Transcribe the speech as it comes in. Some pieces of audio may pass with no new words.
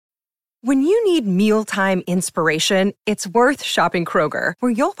When you need mealtime inspiration, it's worth shopping Kroger,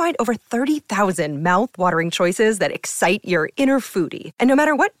 where you'll find over 30,000 mouth-watering choices that excite your inner foodie. And no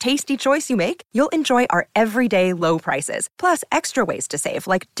matter what tasty choice you make, you'll enjoy our everyday low prices, plus extra ways to save,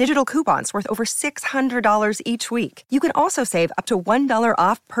 like digital coupons worth over $600 each week. You can also save up to $1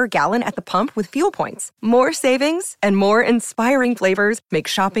 off per gallon at the pump with fuel points. More savings and more inspiring flavors make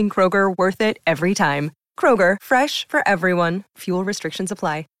shopping Kroger worth it every time. Kroger, fresh for everyone. Fuel restrictions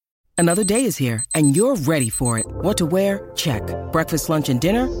apply. Another day is here, and you're ready for it. What to wear? Check. Breakfast, lunch, and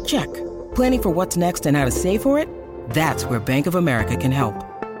dinner? Check. Planning for what's next and how to save for it? That's where Bank of America can help.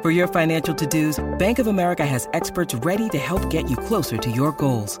 For your financial to-dos, Bank of America has experts ready to help get you closer to your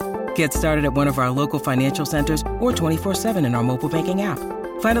goals. Get started at one of our local financial centers or 24/7 in our mobile banking app.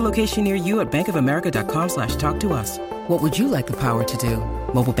 Find a location near you at bankofamerica.com/talktous. What would you like the power to do?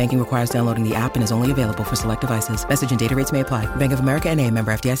 Mobile banking requires downloading the app and is only available for select devices. Message and data rates may apply. Bank of America N.A.,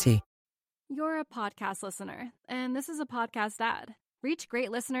 member FDIC. You're a podcast listener, and this is a podcast ad. Reach great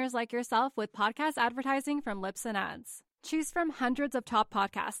listeners like yourself with podcast advertising from Libsyn Ads. Choose from hundreds of top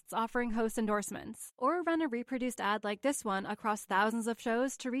podcasts offering host endorsements, or run a reproduced ad like this one across thousands of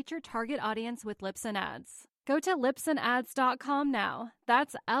shows to reach your target audience with Libsyn Ads. Go to libsynads.com now.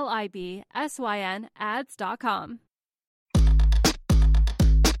 That's LIBSYN ads.com.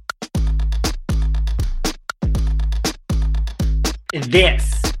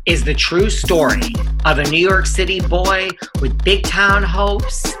 This is the true story of a New York City boy with big town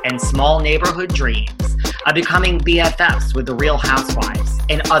hopes and small neighborhood dreams of becoming BFFs with the Real Housewives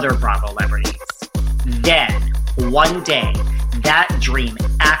and other Bravo celebrities. Then, one day, that dream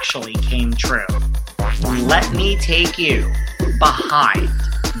actually came true. Let me take you behind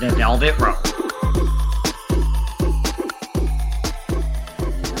the velvet rope.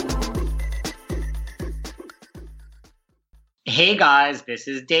 Hey guys, this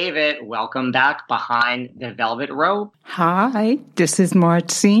is David. Welcome back behind the velvet rope. Hi, this is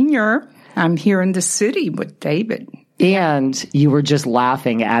Mart Sr. I'm here in the city with David. And you were just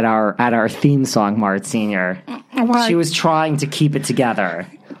laughing at our theme song, Mart Sr. Well, She was trying to keep it together.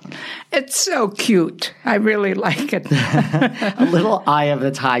 It's so cute. I really like it. A little Eye of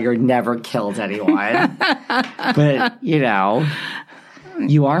the Tiger never killed anyone. But, you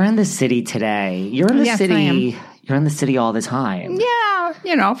are in the city today. You're in the city. I am. You're in the city all the time.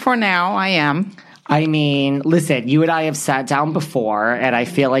 Yeah, for now I am. I mean, listen, you and I have sat down before, and I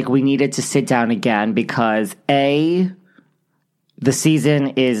feel like we needed to sit down again because, A, the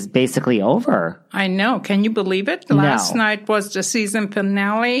season is basically over. I know. Can you believe it? No. Last night was the season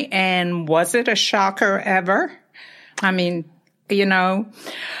finale, and was it a shocker ever? I mean,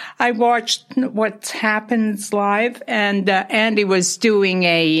 I watched What Happens Live, and Andy was doing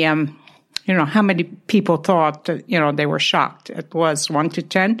a... how many people thought, they were shocked? It was 1 to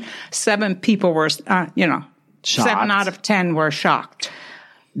 10. 7 people were, shocked. 7 out of 10 were shocked.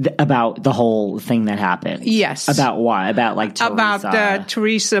 About the whole thing that happened? Yes. About what? About Teresa? About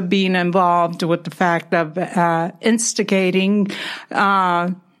Teresa being involved with the fact of instigating,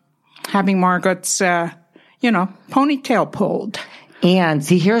 having Margot's, ponytail pulled. And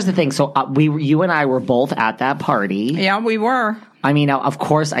see, here's the thing. So you and I were both at that party. Yeah, we were. I mean, of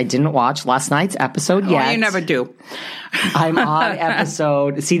course, I didn't watch last night's episode yet. Oh, you never do. I'm on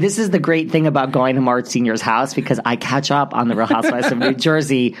episode. See, this is the great thing about going to Mart Sr.'s house because I catch up on the Real Housewives of New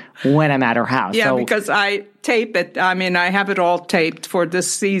Jersey when I'm at her house. Yeah, because I tape it. I mean, I have it all taped for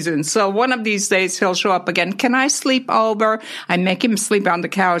this season. So one of these days he'll show up again. Can I sleep over? I make him sleep on the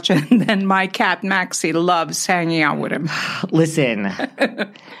couch, and then my cat Maxie loves hanging out with him. Listen,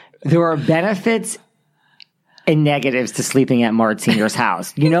 there are benefits and negatives to sleeping at Mart Sr.'s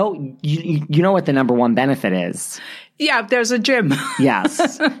house. You know what the number one benefit is? Yeah, there's a gym.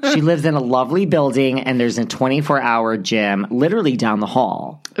 Yes. She lives in a lovely building, and there's a 24-hour gym literally down the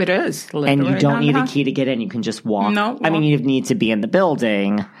hall. It is. And you don't need a key to get in. You can just walk. No. I mean, you need to be in the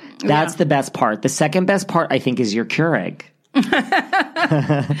building. That's the best part. The second best part, I think, is your Keurig.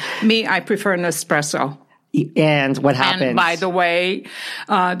 Me, I prefer an espresso. And what happens? And by the way,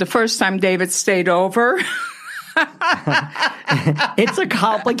 the first time David stayed over... It's a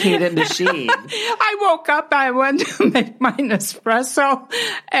complicated machine. I woke up, I went to make my Nespresso,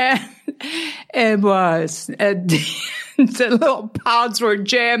 and it was, the little pods were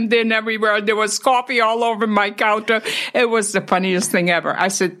jammed in everywhere. There was coffee all over my counter. It was the funniest thing ever. I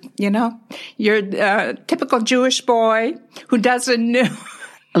said, you're a typical Jewish boy who doesn't know.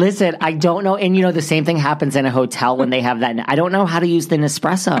 Listen, I don't know. And the same thing happens in a hotel when they have that. I don't know how to use the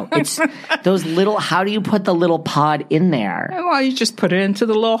Nespresso. It's those little, how do you put the little pod in there? Well, you just put it into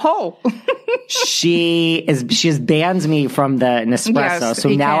the little hole. She has banned me from the Nespresso, Yes, so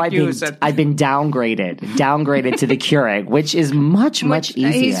he now can't use it. I've been downgraded to the Keurig, which is much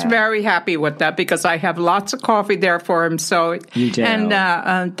easier. He's very happy with that because I have lots of coffee there for him. So You do.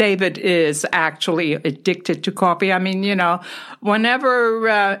 And David is actually addicted to coffee. I mean,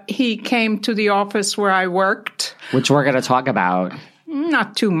 whenever he came to the office where I worked, which we're going to talk about.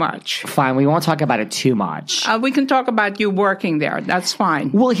 not too much. Fine, we won't talk about it too much. We can talk about you working there. That's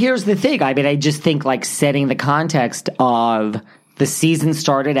fine. Well, here's the thing. I mean, I just think like setting the context of the season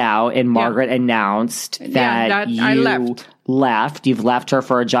started out and Margaret announced that I you left. You've left her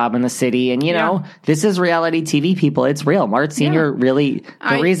for a job in the city. And, this is reality TV, people. It's real. Mart Sr. really,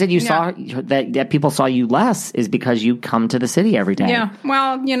 the reason you saw that people saw you less is because you come to the city every day. Yeah.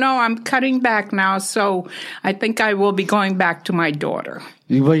 Well, I'm cutting back now, so I think I will be going back to my daughter.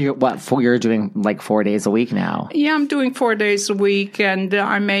 Well, you're doing like 4 days a week now. Yeah, I'm doing 4 days a week, and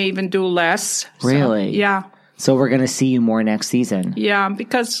I may even do less. Really? So, yeah. So we're going to see you more next season. Yeah,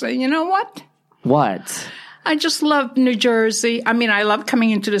 because you know what? What? I just love New Jersey. I mean, I love coming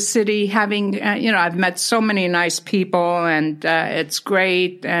into the city, having, I've met so many nice people, and it's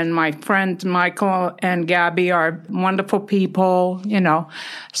great. And my friend Michael and Gabby are wonderful people,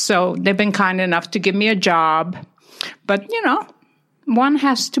 So they've been kind enough to give me a job. But, one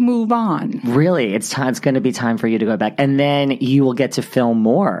has to move on. Really? It's going to be time for you to go back. And then you will get to film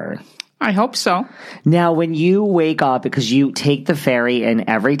more. I hope so. Now, when you wake up, because you take the ferry in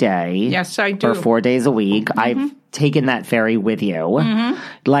every day. Yes, I do. For 4 days a week. Mm-hmm. I've taken that ferry with you. Mm-hmm.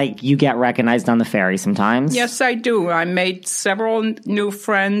 Like, you get recognized on the ferry sometimes? Yes, I do. I made several new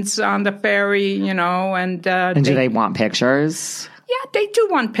friends on the ferry, and do they want pictures? Yeah, they do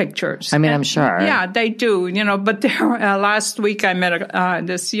want pictures. I mean, I'm sure. Yeah, they do, but last week I met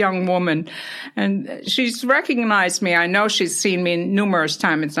this young woman, and she's recognized me. I know she's seen me numerous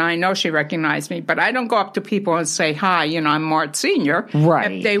times, and I know she recognized me, but I don't go up to people and say, hi, I'm Mart Sr.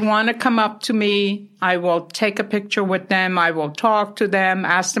 Right. If they want to come up to me, I will take a picture with them. I will talk to them,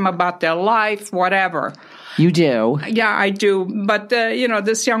 ask them about their life, whatever. You do? Yeah, I do. But,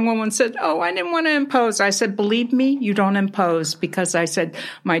 this young woman said, I didn't want to impose. I said, believe me, you don't impose. Because I said,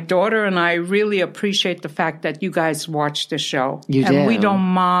 my daughter and I really appreciate the fact that you guys watch the show. You and do. We don't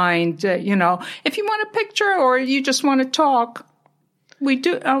mind, if you want a picture or you just want to talk. We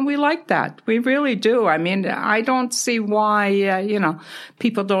do. We like that. We really do. I mean, I don't see why,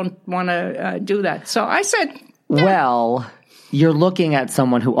 people don't want to do that. So I said, well, you're looking at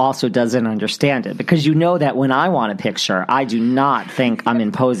someone who also doesn't understand it, because you know that when I want a picture, I do not think I'm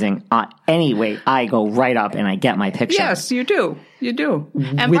imposing anyway. I go right up and I get my picture. Yes, you do. You do.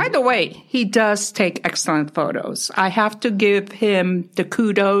 And by the way, he does take excellent photos. I have to give him the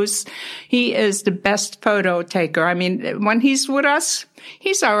kudos. He is the best photo taker. I mean, when he's with us,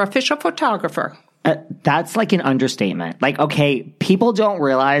 he's our official photographer. That's like an understatement. Like, okay, people don't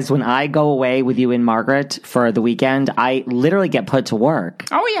realize when I go away with you and Margaret for the weekend, I literally get put to work.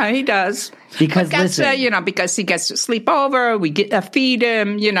 Oh, yeah, he does. Because that's, because he gets to sleep over, we feed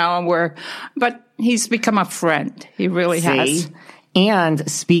him, but he's become a friend. He really has. And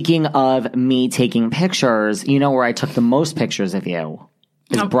speaking of me taking pictures, where I took the most pictures of you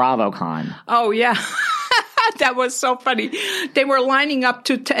is BravoCon. Oh, yeah. That was so funny. They were lining up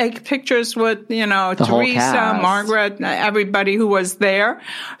to take pictures with, Teresa, Margaret, everybody who was there.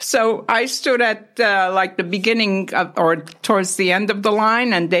 So I stood at the beginning or towards the end of the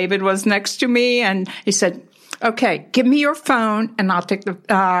line, and David was next to me, and he said, okay, give me your phone and I'll take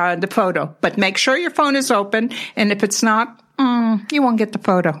the photo. But make sure your phone is open, and if it's not, you won't get the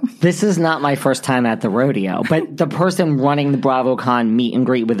photo. This is not my first time at the rodeo, but the person running the BravoCon meet and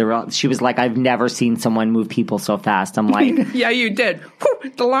greet with she was like, I've never seen someone move people so fast. I'm like, yeah, you did.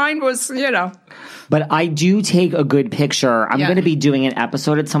 Whew, the line was, But I do take a good picture. I'm going to be doing an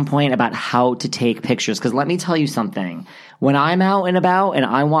episode at some point about how to take pictures. Because let me tell you something. When I'm out and about and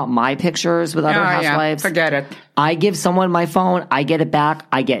I want my pictures with other housewives, forget it. I give someone my phone, I get it back,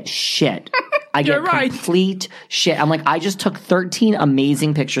 I get shit. I get complete shit. I'm like, I just took 13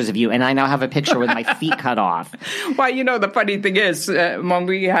 amazing pictures of you, and I now have a picture with my feet cut off. Well, the funny thing is, when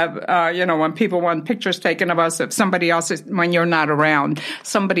we have, when people want pictures taken of us, if somebody else is, when you're not around,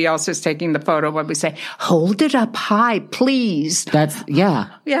 somebody else is taking the photo, but we say, hold it up high, please. Yeah.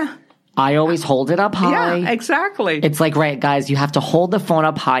 I always hold it up high. Yeah, exactly. It's like, right, guys, you have to hold the phone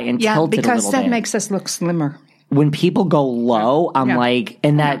up high and tilt it a little bit. Because that makes us look slimmer. when people go low, I'm like,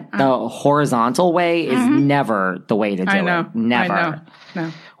 and that the horizontal way is never the way to do it. Never. I know.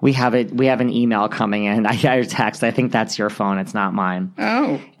 No. We have an email coming in. I got a text. I think that's your phone. It's not mine.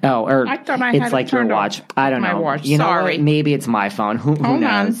 Or I thought I it's had like your watch. I don't know. Watch. You Sorry. know what? Maybe it's my phone. Who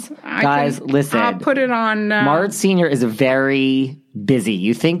knows? Guys, listen. I'll put it on. Mart Senior is very busy.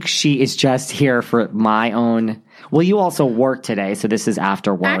 You think she is just here for my own? Well, you also work today, so this is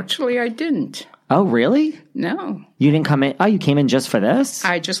after work. Actually, I didn't. Oh, really? No. You didn't come in? Oh, you came in just for this?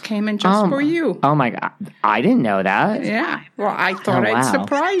 I just came in just for you. Oh, my God. I didn't know that. Yeah. Well, I thought I'd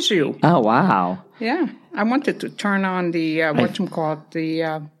surprise you. Oh, wow. Yeah. I wanted to turn on the,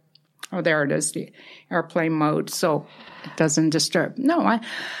 there it is, the airplane mode, so it doesn't disturb. No,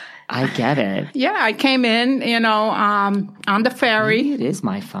 I get it. Yeah, I came in, on the ferry. Maybe it is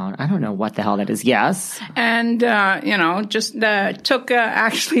my phone. I don't know what the hell that is. Yes. And, just I took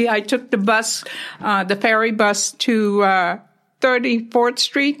the bus, the ferry bus to 34th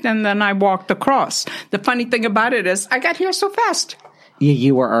Street, and then I walked across. The funny thing about it is I got here so fast.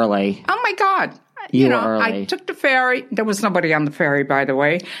 You were early. Oh, my God. You were early. I took the ferry. There was nobody on the ferry, by the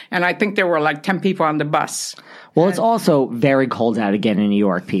way. And I think there were like 10 people on the bus. Well, it's also very cold out again in New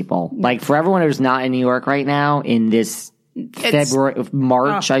York, people. Like, for everyone who's not in New York right now, in this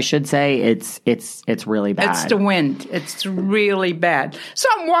March, I should say, it's really bad. It's the wind. It's really bad. So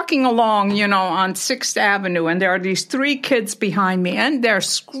I'm walking along, on 6th Avenue, and there are these 3 kids behind me, and they're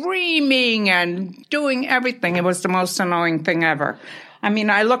screaming and doing everything. It was the most annoying thing ever. I mean,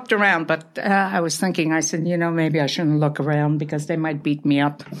 I looked around, but I was thinking, I said, maybe I shouldn't look around because they might beat me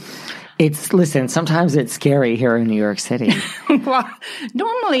up. Listen, sometimes it's scary here in New York City. Well,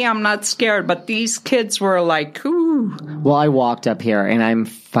 normally I'm not scared, but these kids were like, ooh. Well, I walked up here and I'm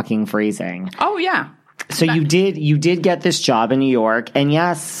fucking freezing. Oh, yeah. So you did get this job in New York. And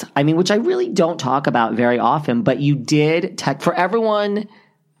yes, I mean, which I really don't talk about very often, but you did for everyone.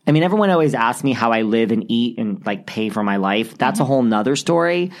 I mean, everyone always asks me how I live and eat and like pay for my life. That's a whole nother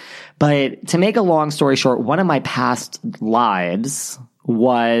story. But to make a long story short, one of my past lives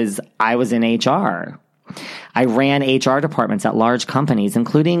was I was in HR. I ran HR departments at large companies,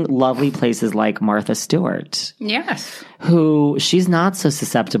 including lovely places like Martha Stewart. Yes. Who, she's not so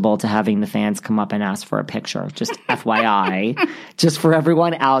susceptible to having the fans come up and ask for a picture. Just FYI. Just for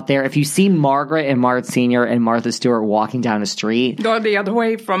everyone out there, if you see Margaret and Mart Sr. and Martha Stewart walking down the street. Go the other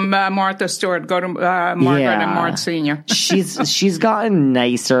way from Martha Stewart. Go to Margaret and Mart Sr. she's gotten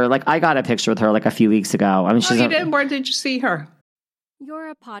nicer. Like, I got a picture with her like a few weeks ago. I mean, you did? Where did you see her?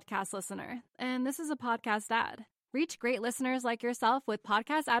 You're a podcast listener, and this is a podcast ad. Reach great listeners like yourself with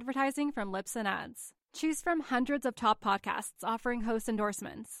podcast advertising from Libsyn Ads. Choose from hundreds of top podcasts offering host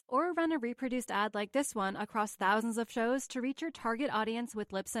endorsements, or run a reproduced ad like this one across thousands of shows to reach your target audience with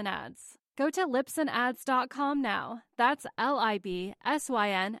Libsyn Ads. Go to libsynads.com now. That's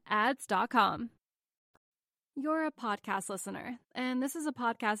LIBSYN ads.com. You're a podcast listener, and this is a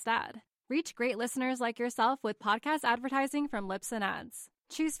podcast ad. Reach great listeners like yourself with podcast advertising from Libsyn Ads.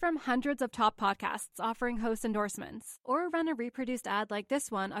 Choose from hundreds of top podcasts offering host endorsements, or run a reproduced ad like this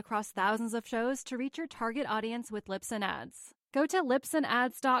one across thousands of shows to reach your target audience with Libsyn Ads. Go to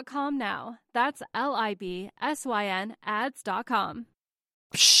libsynads.com now. That's LIBSYN ads.com.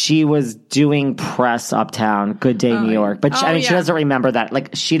 She was doing press uptown, Good Day New York, but she doesn't remember that. Like,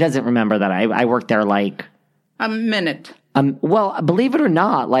 she doesn't remember that. I worked there like a minute. Well, believe it or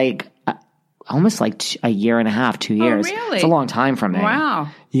not, like almost like a year and a half, 2 years. Oh, really? It's a long time for me. Wow.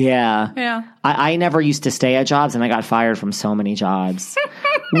 Yeah. Yeah. I never used to stay at jobs, and I got fired from so many jobs.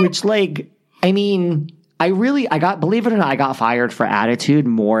 Which, like, I mean, believe it or not, I got fired for attitude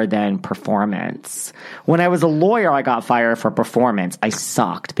more than performance. When I was a lawyer, I got fired for performance. I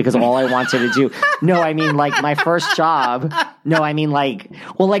sucked because all I wanted to do. No, I mean, like, my first job. No, I mean, like,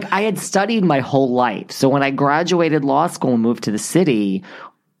 well, like, I had studied my whole life. So when I graduated law school and moved to the city,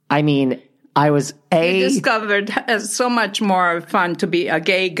 I mean, I was You discovered it's so much more fun to be a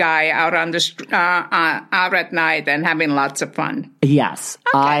gay guy out on the out at night and having lots of fun. Yes,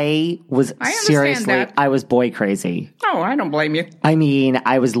 okay. I was boy crazy. Oh, I don't blame you. I mean,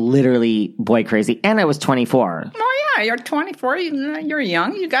 I was literally boy crazy, and I was 24. Oh yeah, you're 24. You're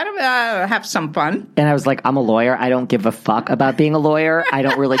young. You got to have some fun. And I was like, I'm a lawyer. I don't give a fuck about being a lawyer. I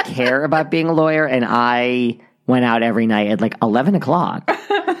don't really care about being a lawyer, and I went out every night at like 11 o'clock.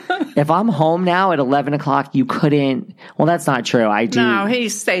 If I'm home now at 11 o'clock, you couldn't. Well, that's not true. I do. No, he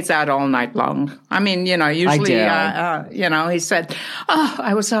stays out all night long. I mean, usually, he said,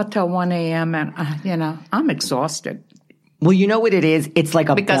 I was out till 1 a.m. and, I'm exhausted. Well, you know what it is? It's like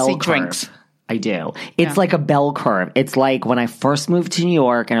a because bell he curve. Drinks. I do. It's like a bell curve. It's like when I first moved to New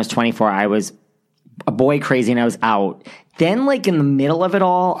York and I was 24, I was boy crazy and I was out. Then, like, in the middle of it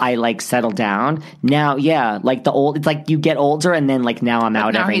all, I, like, settled down. Now, yeah, like, it's like you get older and then, like, now I'm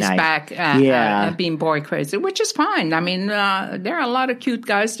out every night. Now he's back being boy crazy, which is fine. I mean, there are a lot of cute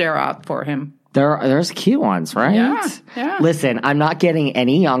guys there out for him. There's cute ones, right? Yeah. Listen, I'm not getting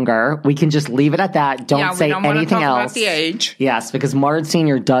any younger. We can just leave it at that. Don't say anything else. We don't want to talk about the age. Yes, because Mard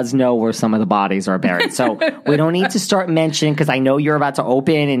Sr. does know where some of the bodies are buried. So we don't need to start mentioning, because I know you're about to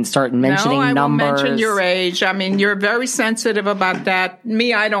open and start mentioning numbers. No, I won't mention your age. I mean, you're very sensitive about that.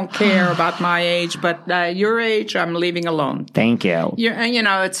 Me, I don't care about my age, but your age, I'm leaving alone. Thank you.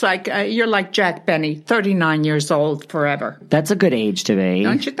 It's like you're like Jack Benny, 39 years old forever. That's a good age to be.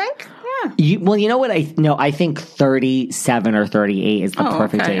 Don't you think? You know what? I think 37 or 38 is the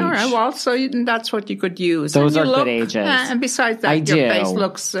perfect age. All right. Well, so that's what you could use. Those are good ages. And besides that, your face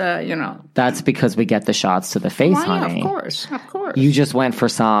looks, That's because we get the shots to the face, honey. Of course. You just went for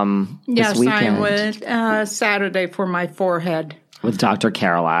some this weekend. Yes, I went Saturday for my forehead. With Dr.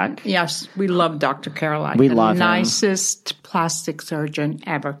 Karolak. Yes, we love Dr. Karolak. We love him. The nicest plastic surgeon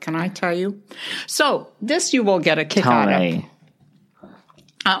ever. Can I tell you? So, this you will get a kick out of.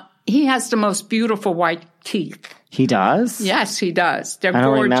 He has the most beautiful white teeth. He does? Yes, he does. They're gorgeous. I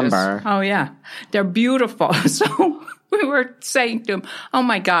don't remember. Oh, yeah. They're beautiful. So we were saying to him, oh,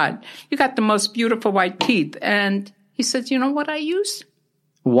 my God, you got the most beautiful white teeth. And he said, you know what I use?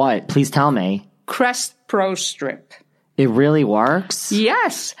 What? Please tell me. Crest Pro Strip. It really works?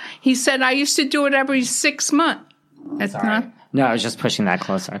 Yes. He said, I used to do it every 6 months. No, I was just pushing that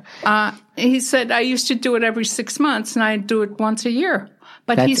closer. He said, I used to do it every 6 months, and I do it once a year.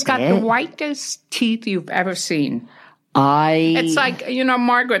 But he's got the whitest teeth you've ever seen. It's like,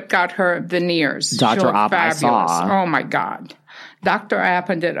 Margaret got her veneers. Dr. App, I saw. Oh, my God. Dr. App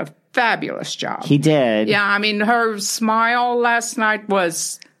did a fabulous job. He did. Yeah, I mean, her smile last night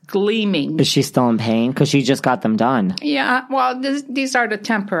was gleaming. Is she still in pain? Because she just got them done. Yeah, well, these are the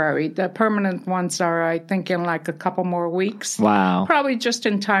temporary. The permanent ones are, I think, in like a couple more weeks. Wow. Probably just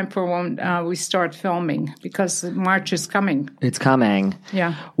in time for when we start filming, because March is coming. It's coming.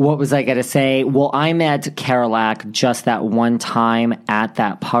 Yeah. What was I going to say? Well, I met Karolak just that one time at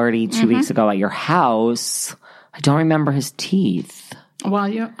that party 2 weeks ago at your house. I don't remember his teeth.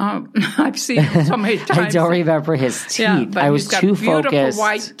 Well, I've seen him so many times. I don't remember his teeth. Yeah, but I was too focused. Beautiful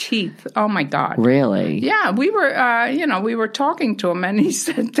white teeth. Oh my God! Really? Yeah, we were, we were talking to him, and he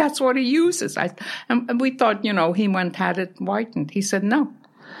said that's what he uses. And we thought, he had it whitened. He said no.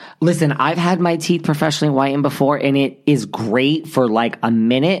 Listen, I've had my teeth professionally whitened before, and it is great for like a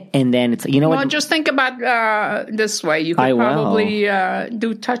minute, and then it's, Well, just think about this way. You could probably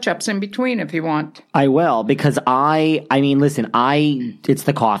do touch-ups in between if you want. I will, because it's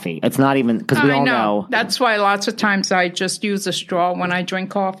the coffee. It's not even, because we all know. That's why lots of times I just use a straw when I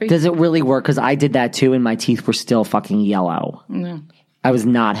drink coffee. Does it really work? Because I did that too, and my teeth were still fucking yellow. No. I was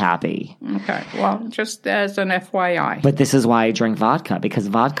not happy. Okay. Well, just as an FYI. But this is why I drink vodka, because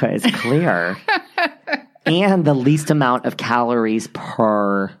vodka is clear. And the least amount of calories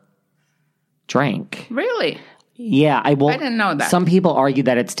per drink. Really? Yeah. I didn't know that. Some people argue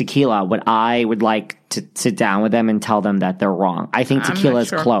that it's tequila. What I would like to sit down with them and tell them that they're wrong. I think tequila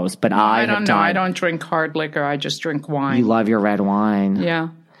is close, but I don't know. I don't drink hard liquor. I just drink wine. You love your red wine. Yeah.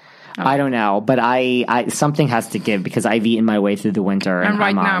 I don't know, but I something has to give, because I've eaten my way through the winter. And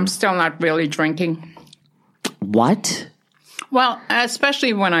right now I'm still not really drinking. What? Well,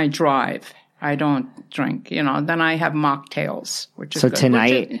 especially when I drive, I don't drink. Then I have mocktails, which is good.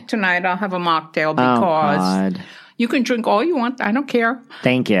 Tonight I'll have a mocktail, because you can drink all you want. I don't care.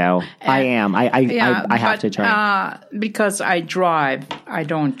 Thank you. I am. I have to drink. Because I drive, I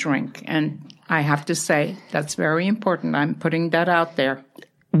don't drink. And I have to say, that's very important. I'm putting that out there.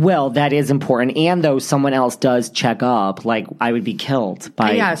 Well, that is important. And though someone else does check up, like, I would be killed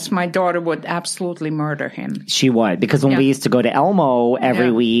by... Yes, my daughter would absolutely murder him. She would. Because when we used to go to Elmo every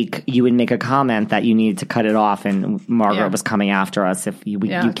week, you would make a comment that you needed to cut it off, and Margaret was coming after us if you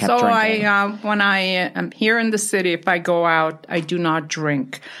kept drinking. So when I am here in the city, if I go out, I do not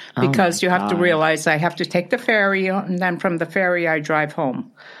drink. Because you have to realize I have to take the ferry, and then from the ferry I drive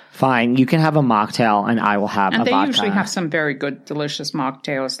home. Fine. You can have a mocktail, and I will have a vodka. And they usually have some very good, delicious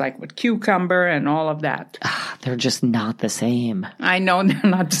mocktails, like with cucumber and all of that. They're just not the same. I know they're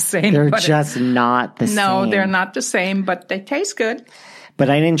not the same. They're just not the same. No, they're not the same, but they taste good. But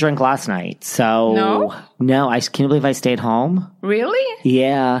I didn't drink last night, so... No, can you believe I stayed home? Really?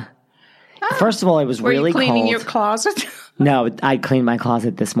 Yeah. First of all, it was really cold. Were you cleaning your closet? No, I cleaned my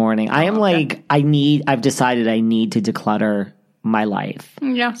closet this morning. I am I've decided I need to declutter my life.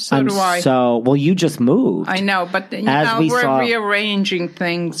 Yeah, so do I. Well, you just moved. I know, but we're rearranging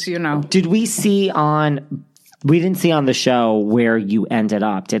things, Did we see we didn't see on the show where you ended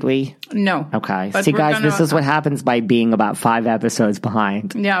up, did we? No. Okay. See, guys, this is what happens by being about 5 episodes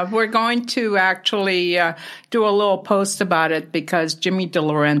behind. Yeah, we're going to actually do a little post about it because Jimmy De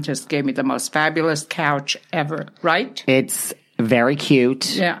Laurentiis gave me the most fabulous couch ever, right? It's very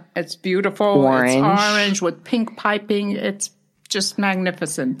cute. Yeah, it's beautiful. Orange. It's orange with pink piping. It's just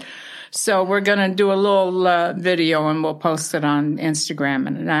magnificent. So we're going to do a little video and we'll post it on Instagram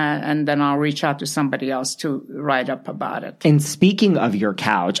and then I'll reach out to somebody else to write up about it. And speaking of your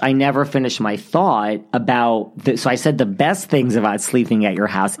couch, I never finished my thought about so I said the best things about sleeping at your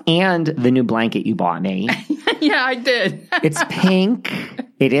house and the new blanket you bought me. Yeah, I did. It's pink.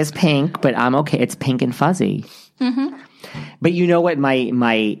 It is pink, but I'm okay. It's pink and fuzzy. Mm-hmm. But you know what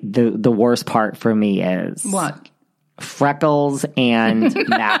the worst part for me is? What? Freckles and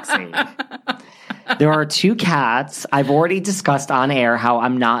Maxie. There are 2 cats. I've already discussed on air how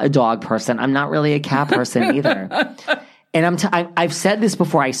I'm not a dog person. I'm not really a cat person either. And I've said this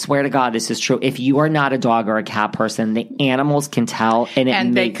before. I swear to God, this is true. If you are not a dog or a cat person, the animals can tell.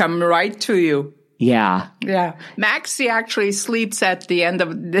 And they come right to you. Yeah. Yeah. Maxie actually sleeps at the end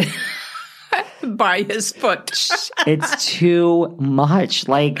of the by his foot. It's too much.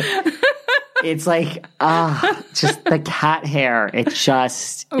 It's just the cat hair. It's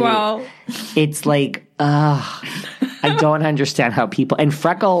just, it's like, I don't understand how people, and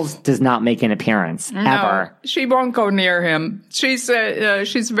Freckles does not make an appearance, ever. She won't go near him. She's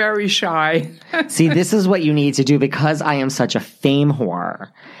very shy. See, this is what you need to do because I am such a fame whore.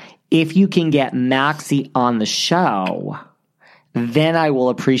 If you can get Maxie on the show, then I will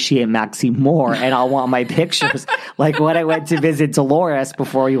appreciate Maxie more and I'll want my pictures. Like when I went to visit Dolores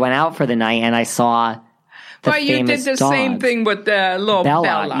before we went out for the night and I saw the famous you did the dog. Same thing with the little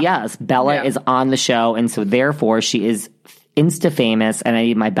Bella. Yes, Bella is on the show and so therefore she is Insta-famous and I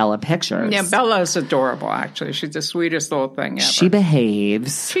need my Bella pictures. Yeah, Bella is adorable actually. She's the sweetest little thing ever. She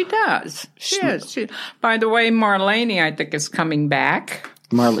behaves. She does. She is. By the way, Marlene I think is coming back.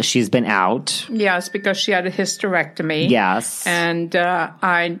 She's been out. Yes, because she had a hysterectomy. Yes. And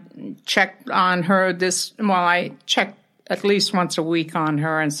I checked on her I checked at least once a week on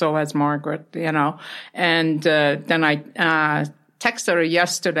her, and so has Margaret, And then I texted her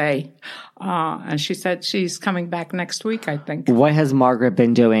yesterday, and she said she's coming back next week, I think. What has Margaret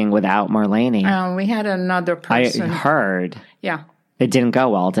been doing without Marlene? We had another person. I heard. Yeah. It didn't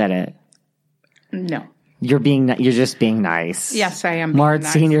go well, did it? No. You're just being nice. Yes, I am. Mart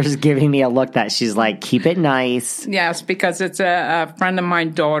Senior's giving me a look that she's like, keep it nice. Yes, because it's a friend of my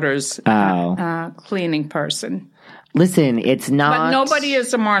daughter's cleaning person. Listen, it's not. But nobody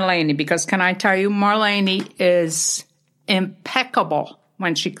is a Marlene because can I tell you, Marlene is impeccable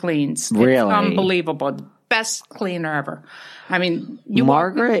when she cleans. Really? It's unbelievable. The best cleaner ever. I mean,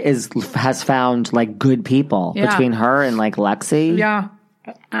 Margaret has found like good people between her and like Lexi. Yeah.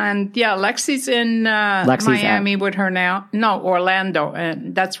 And Lexi's in Miami with her now. No, Orlando,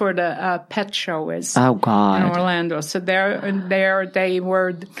 and that's where the pet show is. Oh God, in Orlando. So they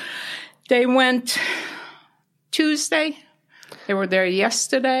went Tuesday. They were there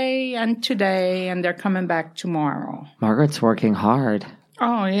yesterday and today, and they're coming back tomorrow. Margaret's working hard.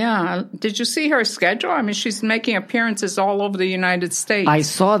 Oh, yeah. Did you see her schedule? I mean, she's making appearances all over the United States. I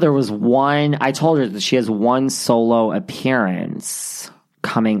saw there was one. I told her that she has one solo appearance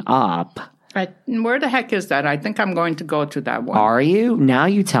coming up. Where the heck is that? I think I'm going to go to that one. Are you? Now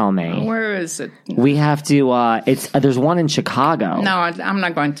you tell me. Where is it? We have to, there's one in Chicago. No, I'm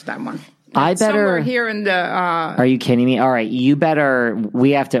not going to that one. I better. Somewhere here in the. Are you kidding me? All right, you better.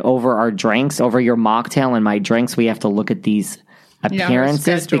 We have to over our drinks, over your mocktail and my drinks. We have to look at these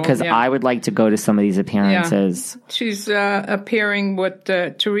appearances because I would like to go to some of these appearances. Yeah. She's appearing with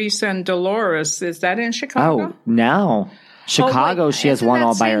Teresa and Dolores. Is that in Chicago? Oh no, Chicago. She has one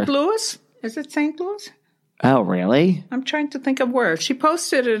all by her. St. Louis? Is it St. Louis? Oh, really? I'm trying to think of where. She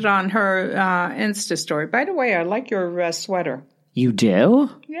posted it on her Insta story. By the way, I like your sweater. You do?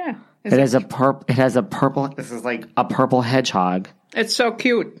 Yeah. It has a purple. This is like a purple hedgehog. It's so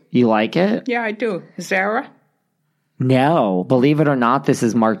cute. You like it? Yeah, I do. Zara? No, believe it or not, this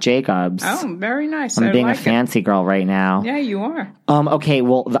is Marc Jacobs. Oh, very nice. I'm being a fancy girl right now. Yeah, you are. Okay,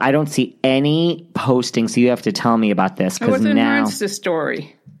 well, I don't see any posting, so you have to tell me about this. It was in her Insta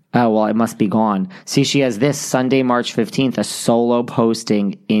story. Oh, well, it must be gone. See, she has this Sunday, March 15th, a solo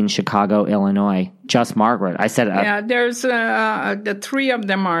posting in Chicago, Illinois. Just Margaret. I said... yeah, there's the three of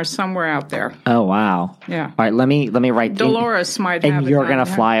them are somewhere out there. Oh, wow. Yeah. All right, let me write... Dolores might have it. And you're going to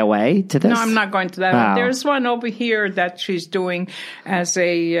fly away to this? No, I'm not going to that. Oh. There's one over here that she's doing as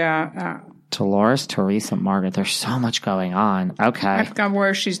a... Dolores, Teresa, Margaret. There's so much going on. Okay. I forgot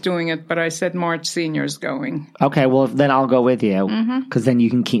where she's doing it, but I said March Senior's going. Okay, well, then I'll go with you, because then you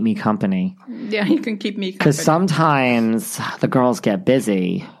can keep me company. Yeah, you can keep me company. Because sometimes the girls get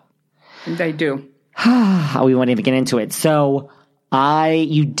busy. They do. We won't even get into it. So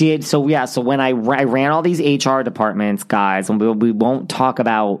when I ran all these HR departments, guys, and we won't talk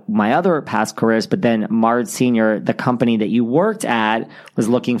about my other past careers, but then Mard Senior, the company that you worked at, was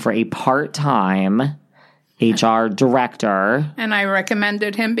looking for a part-time HR director. And I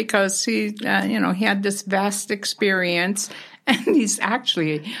recommended him because he had this vast experience, and he's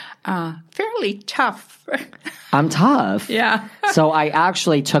actually fairly tough. I'm tough. Yeah. So I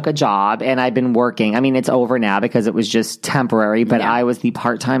actually took a job, and I've been working. I mean, it's over now because it was just temporary, but I was the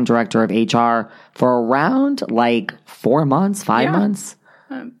part-time director of HR for around 4 months, 5 months.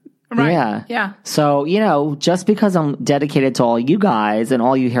 Right. Yeah. So, just because I'm dedicated to all you guys and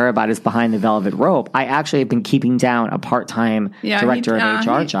all you hear about is behind the velvet rope, I actually have been keeping down a part-time director of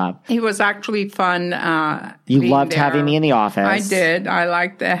HR job. He was actually fun. You loved having me in the office. I did. I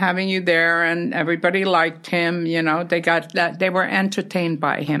liked having you there, and everybody liked him. They were entertained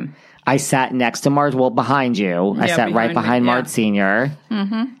by him. I sat next to Mard, behind you. I sat right behind Mard Senior.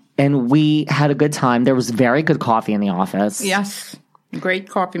 Mm-hmm. And we had a good time. There was very good coffee in the office. Yes. Great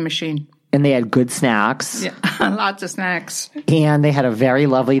coffee machine. And they had good snacks. Yeah, lots of snacks. And they had a very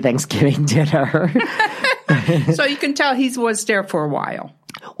lovely Thanksgiving dinner. So you can tell he was there for a while.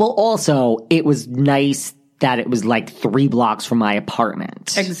 Well, also, it was nice that it was 3 blocks from my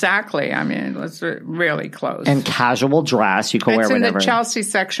apartment. Exactly. I mean, it was really close. And casual dress. You could wear whatever. It's in the Chelsea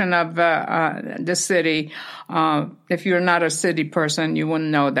section of the city. If you're not a city person, you wouldn't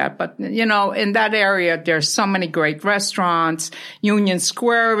know that. But, in that area, there's so many great restaurants. Union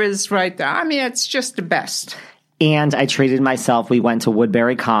Square is right there. I mean, it's just the best. And I treated myself. We went to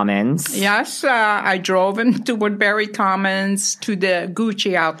Woodbury Commons. Yes, I drove into Woodbury Commons to the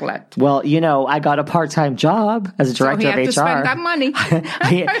Gucci outlet. Well, I got a part-time job as a director of HR. So he had to spend that money.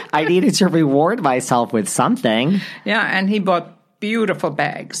 I needed to reward myself with something. Yeah, and he bought beautiful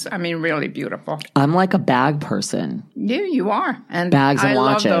bags. I mean, really beautiful. I'm like a bag person. Yeah, you are. And bags and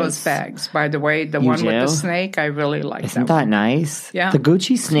watches. I love those bags. By the way, the one with the snake, I really like that. Isn't that nice? Yeah. The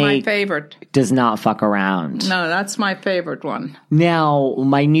Gucci snake it's my favorite. Does not fuck around. No, that's my favorite one. Now,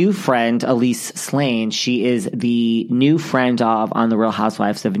 my new friend, Elise Slane, she is the new friend of On the Real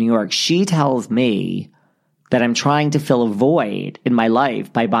Housewives of New York. She tells me that I'm trying to fill a void in my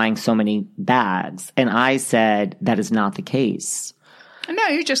life by buying so many bags. And I said, that is not the case. No,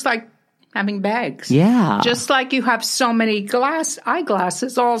 you just like having bags. Yeah. Just like you have so many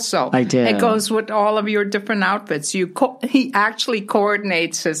eyeglasses also. I do. It goes with all of your different outfits. He actually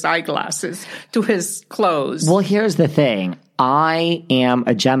coordinates his eyeglasses to his clothes. Well, here's the thing. I am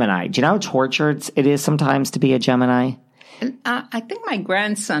a Gemini. Do you know how tortured it is sometimes to be a Gemini? I think my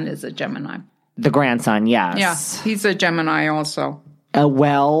grandson is a Gemini. The grandson, yes. Yeah, he's a Gemini also.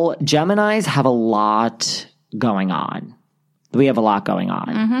 Well, Geminis have a lot going on. We have a lot going on.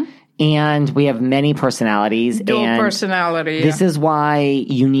 Mm-hmm. And we have many personalities. Dual personality. This is why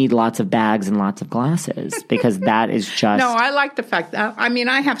you need lots of bags and lots of glasses, because that is just... No, I like the fact that,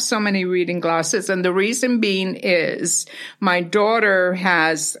 I have so many reading glasses, and the reason being is my daughter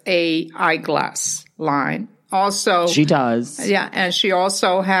has a eyeglass line. Also, she does. Yeah, and she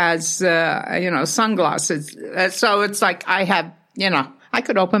also has, sunglasses. So it's like I have, I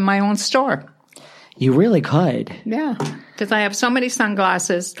could open my own store. You really could. Yeah, because I have so many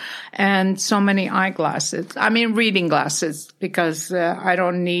sunglasses and so many eyeglasses. Reading glasses, because I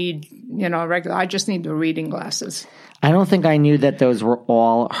don't need, regular. I just need the reading glasses. I don't think I knew that those were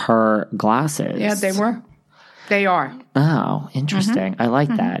all her glasses. Yeah, they were. They are. Oh, interesting. Mm-hmm. I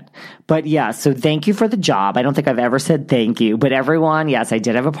like that. But yeah, so thank you for the job. I don't think I've ever said thank you. But everyone, yes, I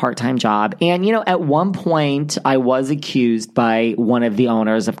did have a part-time job. And, at one point, I was accused by one of the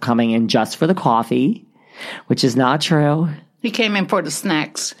owners of coming in just for the coffee, which is not true. He came in for the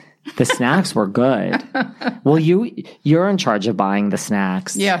snacks. The snacks were good. Well, you're in charge of buying the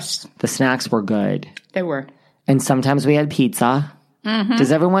snacks. Yes. The snacks were good. They were. And sometimes we had pizza. Mm-hmm.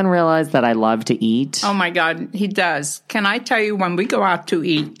 Does everyone realize that I love to eat? Oh, my God, he does. Can I tell you, when we go out to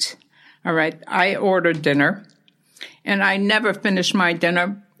eat, all right, I order dinner, and I never finish my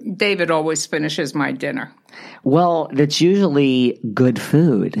dinner. David always finishes my dinner. Well, that's usually good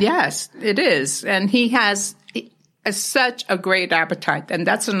food. Yes, it is. And he has such a great appetite. And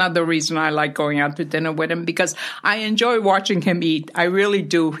that's another reason I like going out to dinner with him, because I enjoy watching him eat. I really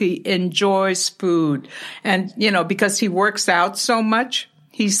do. He enjoys food. And, because he works out so much,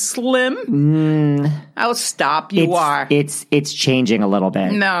 he's slim. Oh, stop. You are. It's changing a little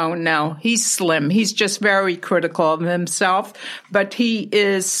bit. No. He's slim. He's just very critical of himself. But he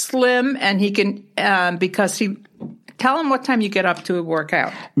is slim, and he can, because he... Tell him what time you get up to work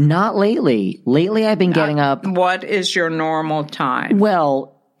out. Not lately. Lately, I've been getting up. What is your normal time?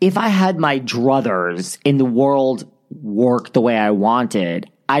 Well, if I had my druthers in the world work the way I wanted,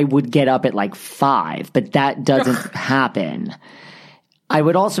 I would get up at like 5, but that doesn't happen. I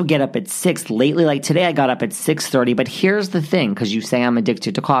would also get up at 6. Lately, like today, I got up at 6:30. But here's the thing, because you say I'm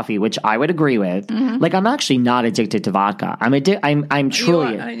addicted to coffee, which I would agree with. Mm-hmm. Like, I'm actually not addicted to vodka. I'm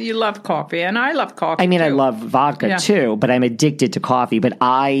truly. You love coffee, and I love coffee. I mean, too. I love vodka too, but I'm addicted to coffee. But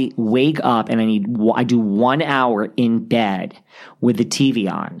I wake up and I do 1 hour in bed with the TV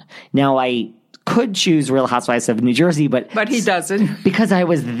on. Now I could choose Real Housewives of New Jersey, but he doesn't, because I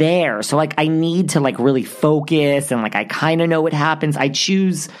was there. So like I need to like really focus, and like I kind of know what happens. I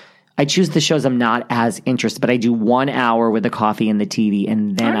choose the shows I'm not as interested, but I do 1 hour with the coffee and the TV,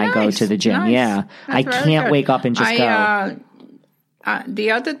 and then I go to the gym. Nice. Yeah, I can't wake up and just go.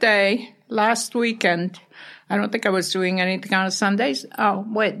 The other day, last weekend, I don't think I was doing anything on Sundays. Oh,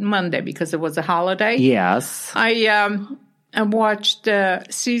 wait, Monday, because it was a holiday. Yes. I watched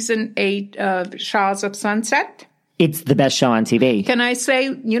season 8 of Shahs of Sunset. It's the best show on TV. Can I say,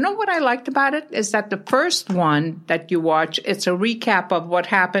 what I liked about it is that the first one that you watch, it's a recap of what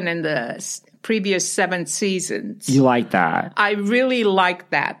happened in the previous 7 seasons. You like that? I really like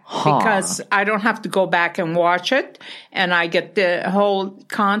that because I don't have to go back and watch it, and I get the whole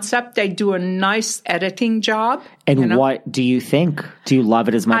concept. They do a nice editing job. And what do you think? Do you love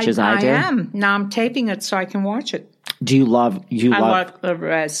it as much as I do? I am. Now I'm taping it so I can watch it. Do you love? I love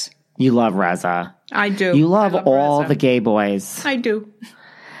Rez. You love Reza. I do. You love all Reza. the gay boys. I do.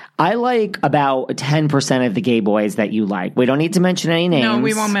 I like about 10% of the gay boys that you like. We don't need to mention any names. No,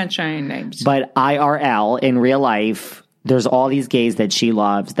 we won't mention any names. But IRL, in real life, there's all these gays that she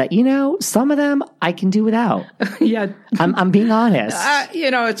loves that, some of them I can do without. Yeah. I'm being honest.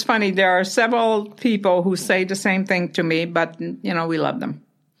 It's funny. There are several people who say the same thing to me, but, we love them.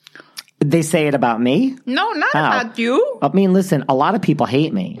 They say it about me? No, not about you. I mean, listen, a lot of people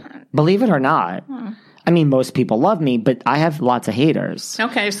hate me. Believe it or not. I mean, most people love me, but I have lots of haters.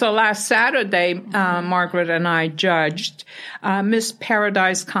 Okay, so last Saturday, Margaret and I judged Miss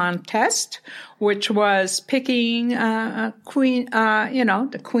Paradise contest, which was picking queen,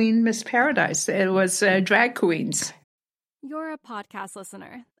 the Queen Miss Paradise. It was drag queens. You're a podcast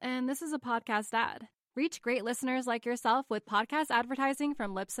listener, and this is a podcast ad. Reach great listeners like yourself with podcast advertising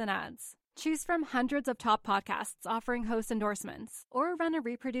from Lips and Ads. Choose from hundreds of top podcasts offering host endorsements, or run a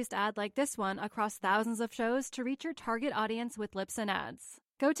reproduced ad like this one across thousands of shows to reach your target audience with Lips and Ads.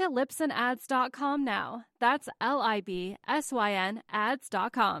 Go to lipsandads.com now. That's LIBSYN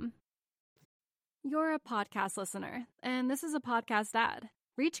ads.com. You're a podcast listener, and this is a podcast ad.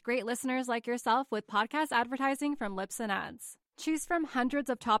 Reach great listeners like yourself with podcast advertising from Lips and Ads. Choose from hundreds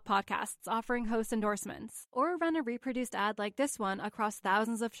of top podcasts offering host endorsements, or run a reproduced ad like this one across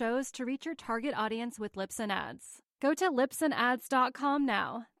thousands of shows to reach your target audience with Lips and Ads. Go to lipsandads.com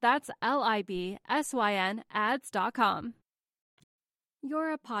now. That's LIBSYN ads.com.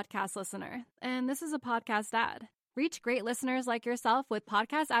 You're a podcast listener, and this is a podcast ad. Reach great listeners like yourself with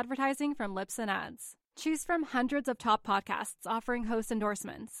podcast advertising from Lips and Ads. Choose from hundreds of top podcasts offering host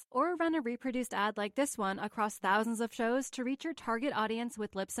endorsements, or run a reproduced ad like this one across thousands of shows to reach your target audience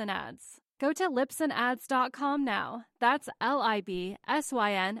with Lips and Ads. Go to lipsandads.com now. That's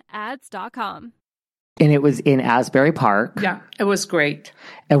LIBSYN ads.com. And it was in Asbury Park. Yeah, it was great.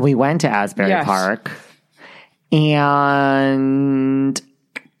 And we went to Asbury Park. And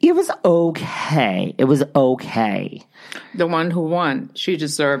it was okay. The one who won, she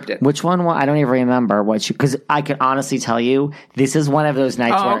deserved it. Which one? I don't even remember because I can honestly tell you, this is one of those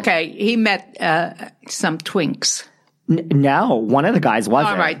nights where... okay. He met some twinks. No, one of the guys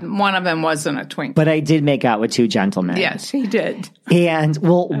wasn't. All right, one of them wasn't a twink. But I did make out with 2 gentlemen. Yes, he did. And,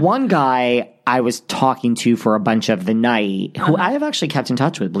 one guy I was talking to for a bunch of the night, who I have actually kept in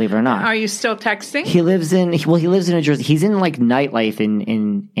touch with, believe it or not. Are you still texting? He lives in New Jersey. He's in, nightlife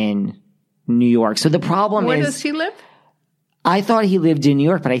in New York. So the problem Where does he live? I thought he lived in New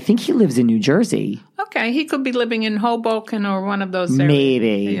York, but I think he lives in New Jersey. Okay, he could be living in Hoboken or one of those areas.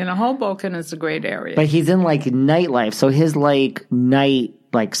 Maybe. Hoboken is a great area. But he's in nightlife, so his night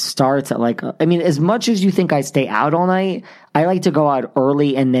like starts at like, I mean, as much as you think I stay out all night, I like to go out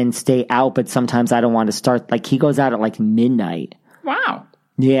early and then stay out, but sometimes I don't want to start. Like he goes out at like midnight. Wow.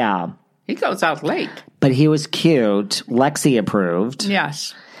 Yeah. He goes out late. But he was cute. Lexi approved.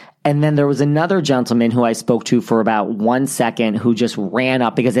 Yes. And then there was another gentleman who I spoke to for about 1 second who just ran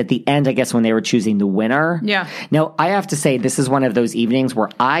up because at the end, I guess when they were choosing the winner. Yeah. Now, I have to say, this is one of those evenings where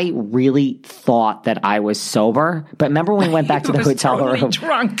I really thought that I was sober. But remember when we went back to the hotel totally room?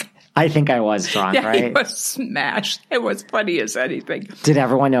 Drunk. I think I was drunk, Yeah, right? he was smashed. It was funny as anything. Did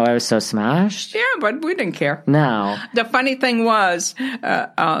everyone know I was so smashed? Yeah, but we didn't care. No. The funny thing was,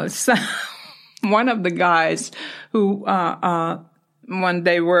 one of the guys who, when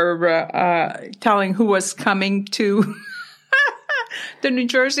they were telling who was coming to the New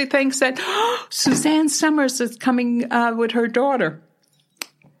Jersey thing, said, oh, Suzanne Summers is coming with her daughter.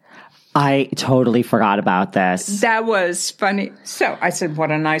 I totally forgot about this. That was funny. So I said, what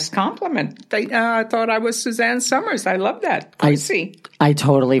a nice compliment. They thought I was Suzanne Summers. I love that. I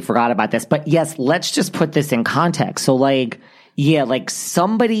totally forgot about this. But yes, let's just put this in context. So like, yeah, like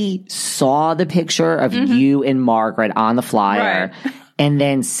somebody saw the picture of you and Margaret on the flyer. Right. And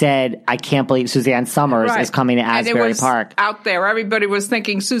then said, I can't believe Suzanne Summers is coming to Asbury Park. Out there, everybody was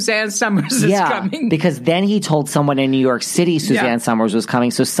thinking Suzanne Summers is coming. Because then he told someone in New York City Suzanne Summers was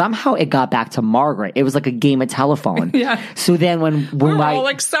coming. So somehow it got back to Margaret. It was like a game of telephone. Yeah. So then when we're all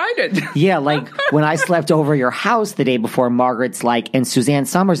excited. Yeah, like when I slept over your house the day before, Margaret's like, and Suzanne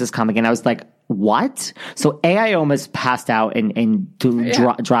Summers is coming. And I was like, what? So I almost passed out and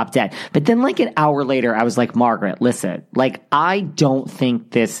dropped dead. But then like an hour later, I was like, Margaret, listen, like I don't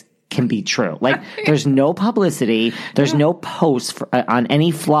think this can be true. Like there's no publicity. There's no post on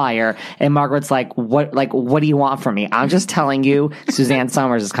any flyer. And Margaret's like, what do you want from me? I'm just telling you Suzanne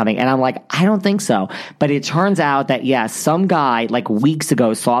Summers is coming. And I'm like, I don't think so. But it turns out that yes, some guy like weeks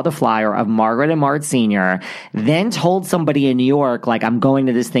ago saw the flyer of Margaret and Mart Sr., then told somebody in New York, like, I'm going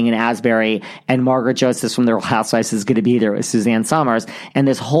to this thing in Asbury and Margaret Josephs from the Real Housewives is going to be there with Suzanne Summers. And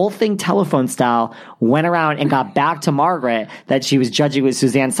this whole thing telephone style went around and got back to Margaret that she was judging with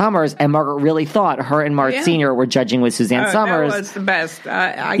Suzanne Summers. And Margaret really thought her and Mart Sr. were judging with Suzanne Summers. That was the best.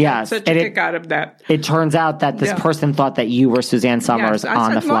 I got such a kick out of that. It turns out that this person thought that you were Suzanne Summers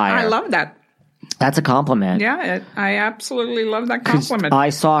on the flyer. I love that. That's a compliment. Yeah, I absolutely love that compliment. I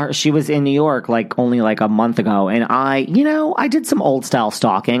saw her. She was in New York like only like a month ago. And I did some old style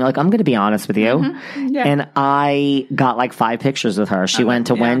stalking. Like, I'm going to be honest with you. Mm-hmm. Yeah. And I got like 5 pictures with her. She went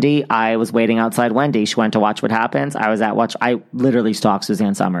to Wendy. I was waiting outside Wendy. She went to Watch What Happens. I literally stalked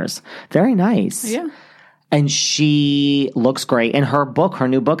Suzanne Summers. Very nice. Yeah. And she looks great. And her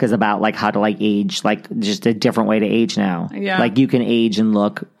new book is about like how to like age, like just a different way to age now. Yeah. Like you can age and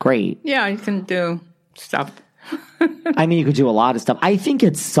look great. Yeah, you can do stuff. I mean, you could do a lot of stuff. I think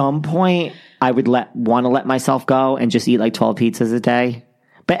at some point I would want to let myself go and just eat like 12 pizzas a day.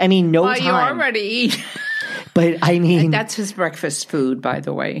 But I mean, time. You already eat. But I mean, that's his breakfast food, by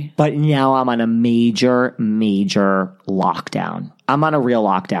the way. But now I'm on a major, major lockdown. I'm on a real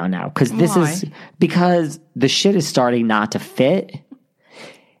lockdown now because the shit is starting not to fit.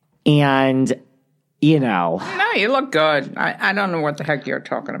 And, No, you look good. I don't know what the heck you're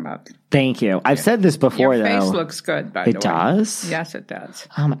talking about. Thank you. I've said this before, Your though. Your face looks good, by the way. It does? Yes, it does.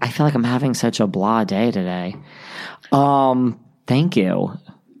 I feel like I'm having such a blah day today. Thank you.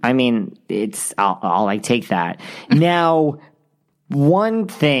 I mean, I'll like take that. Now, one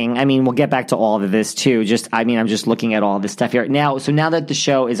thing, I mean, we'll get back to all of this too. I'm just looking at all this stuff here. Now that the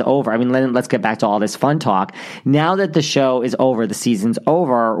show is over, I mean, let's get back to all this fun talk. Now that the show is over, the season's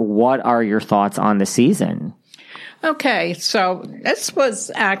over, what are your thoughts on the season? Okay, so this was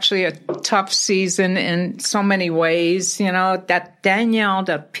actually a tough season in so many ways. That Danielle,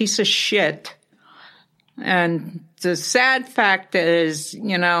 that piece of shit. And the sad fact is,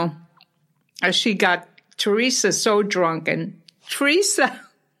 she got Teresa so drunk, and Teresa,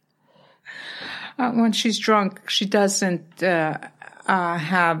 when she's drunk, she doesn't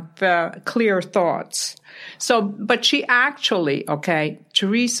have clear thoughts. So, but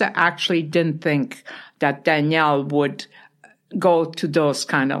Teresa actually didn't think that Danielle would go to those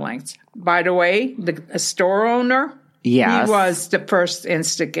kind of lengths. By the way, the store owner, yes, he was the first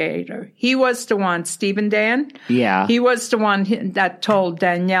instigator. He was the one, Stephen Dan. Yeah. He was the one that told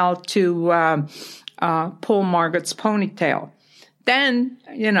Danielle to pull Margaret's ponytail. Then,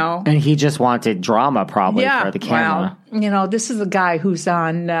 And he just wanted drama probably for the camera. Well, this is a guy who's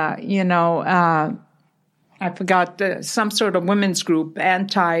on, I forgot, some sort of women's group,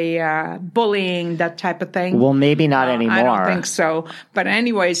 anti-bullying, that type of thing. Well, maybe not anymore. I don't think so. But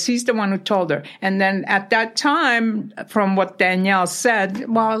anyways, he's the one who told her. And then at that time, from what Danielle said,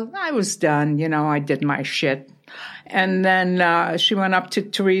 well, I was done. I did my shit. And then she went up to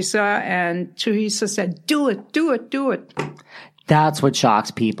Teresa, and Teresa said, do it, do it, do it. That's what shocks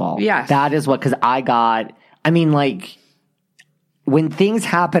people. Yes. That is what, because when things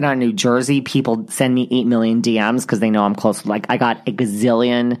happen on New Jersey, people send me 8 million DMs because they know I'm close. Like, I got a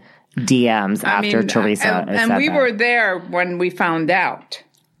gazillion DMs after Teresa said that. And we were there when we found out.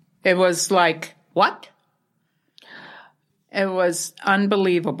 It was like, what? It was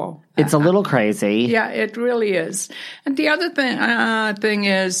unbelievable. It's a little crazy. Yeah, it really is. And the other thing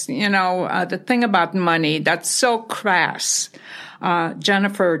is, the thing about money, that's so crass.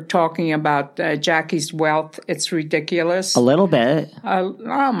 Jennifer talking about Jackie's wealth, it's ridiculous. A little bit.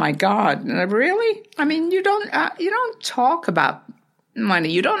 Oh my God, really? I mean, you don't talk about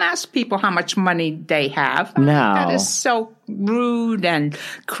money. You don't ask people how much money they have. No, that is so rude and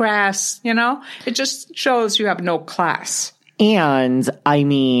crass. It just shows you have no class. And I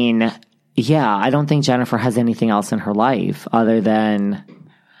mean, yeah, I don't think Jennifer has anything else in her life other than.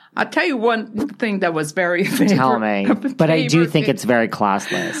 I'll tell you one thing that was very Tell me. But I do think it's very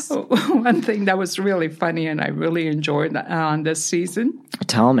classless. One thing that was really funny and I really enjoyed on this season.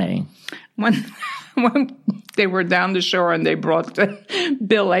 Tell me. When they were down the shore and they brought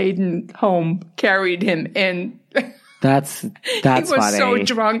Bill Aiden home, carried him in. That's he was funny. So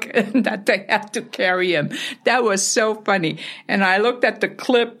drunk that they had to carry him. That was so funny. And I looked at the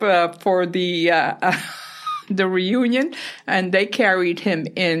clip for the reunion, and they carried him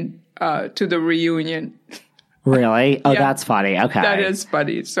in to the reunion. Really? Oh, yeah. That's funny. Okay. That is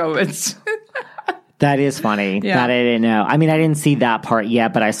funny. So it's... That is funny. Yeah. That I didn't know. I mean, I didn't see that part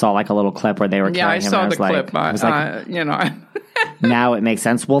yet, but I saw like a little clip where they were carrying him. Yeah, I saw the clip. Now it makes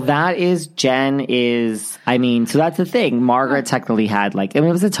sense. Well, Jen is, so that's the thing. Margaret technically had it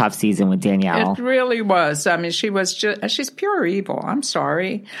was a tough season with Danielle. It really was. I mean, she's pure evil. I'm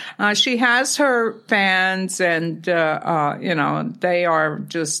sorry. She has her fans and, they are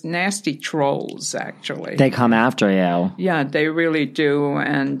just nasty trolls, actually. They come after you. Yeah, they really do.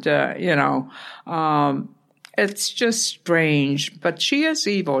 And, it's just strange, but she is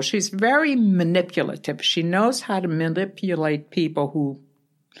evil. She's very manipulative. She knows how to manipulate people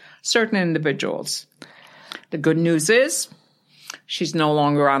certain individuals. The good news is she's no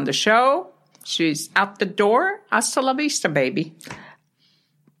longer on the show. She's out the door. Hasta la vista, baby.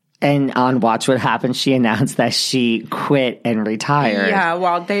 And on Watch What Happens, she announced that she quit and retired. Yeah,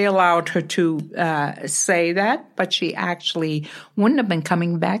 well, they allowed her to say that, but she actually wouldn't have been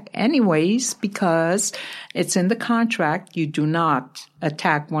coming back anyways because it's in the contract. You do not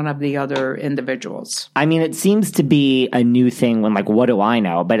attack one of the other individuals. I mean, it seems to be a new thing when, what do I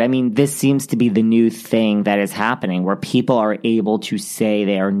know? But, this seems to be the new thing that is happening where people are able to say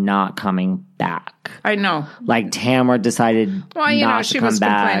they are not coming back. I know. Like Tamara decided not to come back. She was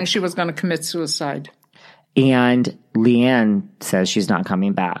complaining she was going to commit suicide. And Leanne says she's not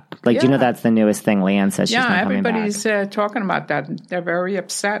coming back. Do you know that's the newest thing? Leanne says she's not coming back. Yeah, everybody's talking about that. They're very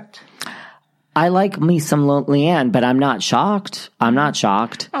upset. I like me some Leanne, but I'm not shocked.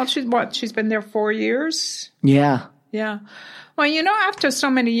 Well, she's been there 4 years? Yeah. Yeah. Well, after so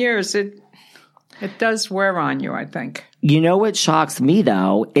many years, it does wear on you, I think. You know what shocks me,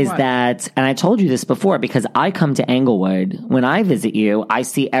 though, is that, and I told you this before, because I come to Englewood. When I visit you, I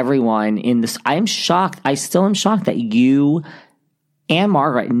see everyone in this. I'm shocked. I still am shocked that you and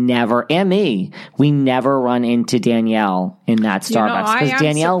Margaret never, and me, we never run into Danielle in that Starbucks. Because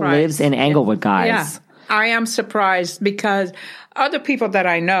Danielle lives in Englewood, guys. Yeah, I am surprised because other people that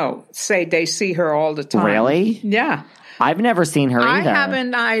I know say they see her all the time. Really? Yeah. I've never seen her either. I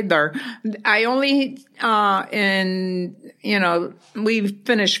haven't either. I only, we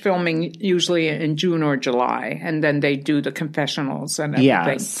finish filming usually in June or July, and then they do the confessionals and everything.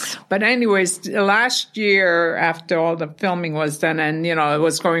 Yes. But anyways, last year after all the filming was done and, it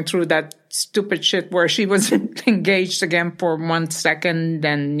was going through that stupid shit where she was engaged again for 1 second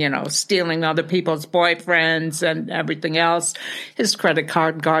and, stealing other people's boyfriends and everything else. His credit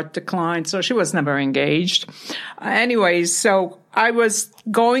card got declined, so she was never engaged. Anyways, so I was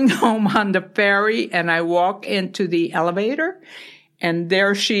going home on the ferry and I walk into the elevator and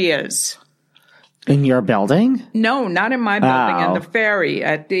there she is. In your building? No, not in my building, in the ferry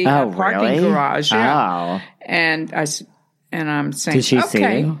at the parking garage. Yeah. Oh. And I'm saying, did she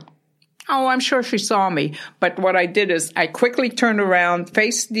see you? Oh, I'm sure she saw me. But what I did is I quickly turned around,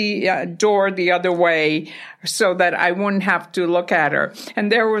 faced the door the other way so that I wouldn't have to look at her. And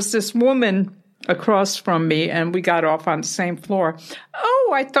there was this woman across from me, and we got off on the same floor.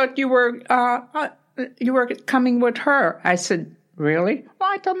 Oh, I thought you were coming with her. I said, really? Well,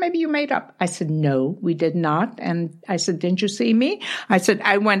 I thought maybe you made up. I said, no, we did not. And I said, didn't you see me? I said,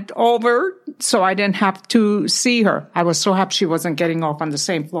 I went over so I didn't have to see her. I was so happy she wasn't getting off on the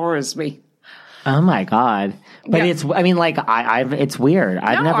same floor as me. Oh my God. But it's weird.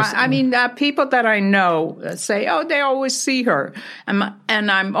 People that I know say, oh, they always see her. And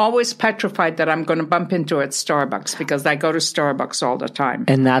I'm always petrified that I'm going to bump into her at Starbucks because I go to Starbucks all the time.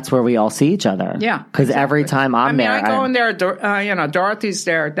 And that's where we all see each other. Yeah. Because every time I go in there, Dorothy's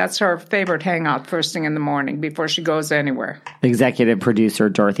there. That's her favorite hangout first thing in the morning before she goes anywhere. Executive producer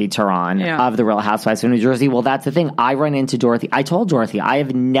Dorothy Tehran of The Real Housewives of New Jersey. Well, that's the thing. I run into Dorothy. I told Dorothy, I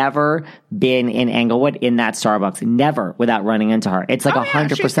have never been in Englewood in that Starbucks, never without running into her. It's like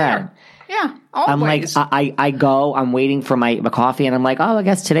 100%. Yeah, always. I'm like, I go, I'm waiting for my coffee, and I'm like, oh, I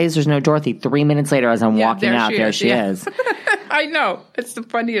guess there's no Dorothy. 3 minutes later, as I'm walking out, there she is. I know. It's the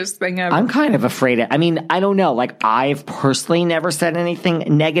funniest thing ever. I'm kind of afraid I don't know. Like, I've personally never said anything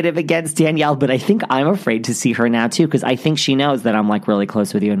negative against Danielle, but I think I'm afraid to see her now, too, because I think she knows that I'm, like, really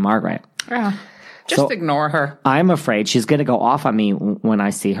close with you and Margaret. Yeah. Just ignore her. I'm afraid she's going to go off on me when I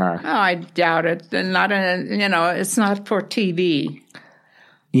see her. Oh, I doubt it. It's not for TV.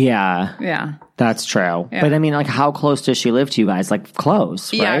 Yeah. Yeah. That's true. Yeah. But how close does she live to you guys? Like,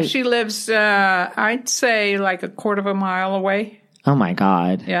 close, right? Yeah, she lives, I'd say, like a quarter of a mile away. Oh, my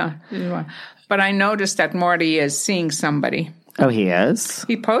God. Yeah. But I noticed that Marty is seeing somebody. Oh, he is?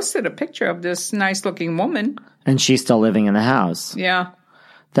 He posted a picture of this nice-looking woman. And she's still living in the house. Yeah.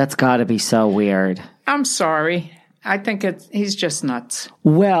 That's got to be so weird. I'm sorry. I think he's just nuts.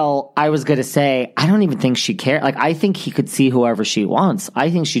 Well, I was going to say, I don't even think she cares. Like, I think he could see whoever she wants. I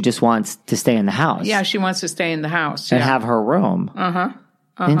think she just wants to stay in the house. Yeah, she wants to stay in the house. And have her room.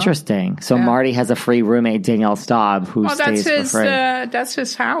 Interesting. So Marty has a free roommate, Danielle Staub, who stays for free. That's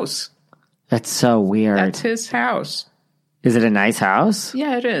his house. That's so weird. That's his house. Is it a nice house?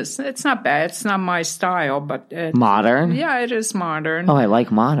 Yeah, it is. It's not bad. It's not my style, but modern? Yeah, it is modern. Oh, I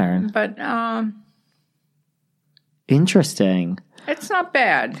like modern. But interesting. It's not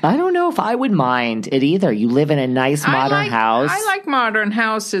bad. I don't know if I would mind it either. You live in a nice modern house. I like modern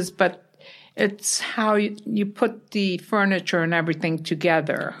houses, but it's how you put the furniture and everything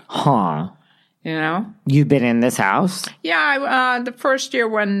together. Huh. You know? You've been in this house? Yeah, the first year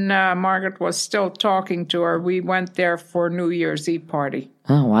when Margaret was still talking to her, we went there for New Year's Eve party.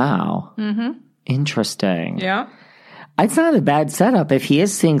 Oh, wow. Mm-hmm. Interesting. Yeah. It's not a bad setup. If he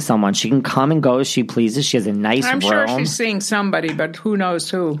is seeing someone, she can come and go as she pleases. She has a nice room. I'm sure she's seeing somebody, but who knows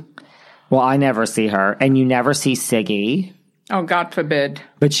who. Well, I never see her. And you never see Siggy. Oh, God forbid.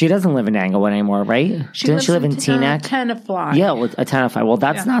 But she doesn't live in Englewood anymore, right? Didn't she live in Teaneck? Tenafly. Yeah, well, Tenafly. Well,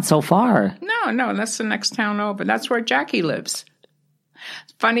 that's not so far. No, that's the next town over. That's where Jackie lives.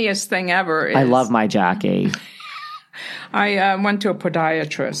 Funniest thing ever is... I love my Jackie. I went to a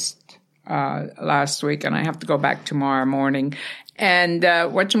podiatrist last week, and I have to go back tomorrow morning. And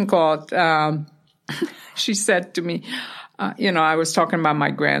she said to me... I was talking about my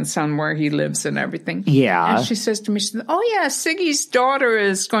grandson, where he lives and everything. Yeah. And she says to me, oh, yeah, Siggy's daughter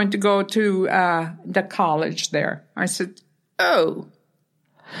is going to go to the college there. I said, oh.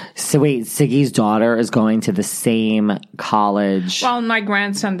 So wait, Siggy's daughter is going to the same college? Well, my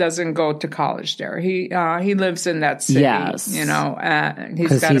grandson doesn't go to college there. He lives in that city. Yes. He's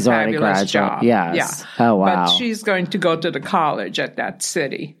got a fabulous job. Yes. Yeah. Oh, wow. But she's going to go to the college at that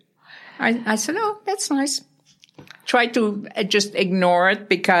city. I said, oh, that's nice. Try to just ignore it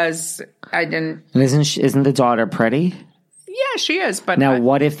because I didn't. Isn't the daughter pretty? Yeah, she is. But now,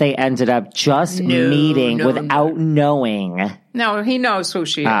 what if they ended up just meeting without knowing? No, he knows who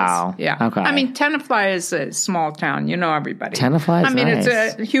she is. Oh, yeah. Okay. I mean, Tenafly is a small town. You know everybody. Tenafly is nice.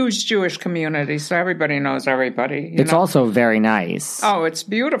 It's a huge Jewish community, so everybody knows everybody. It's also very nice. Oh, it's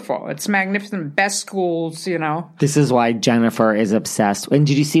beautiful. It's magnificent. Best schools, This is why Jennifer is obsessed. And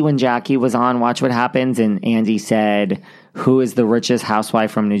did you see when Jackie was on Watch What Happens and Andy said, who is the richest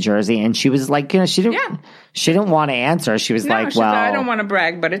housewife from New Jersey? And she was like, she didn't want to answer. She was like, well, I don't want to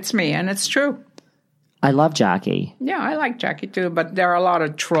brag, but it's me, and it's true. I love Jackie. Yeah, I like Jackie too, but there are a lot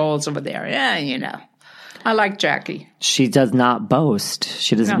of trolls over there. Yeah, I like Jackie. She does not boast.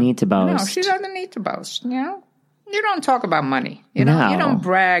 She doesn't need to boast. No, she doesn't need to boast. You don't talk about money. You don't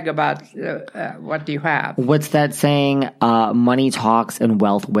brag about what you have. What's that saying? Money talks and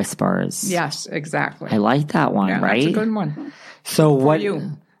wealth whispers. Yes, exactly. I like that one, right? That's a good one. So For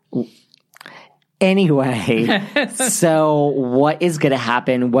you. Anyway, so what is going to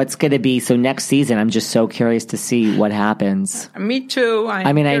happen? What's going to be? So next season, I'm just so curious to see what happens. Me too.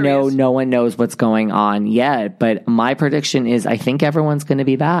 I mean, curious. I know no one knows what's going on yet, but my prediction is I think everyone's going to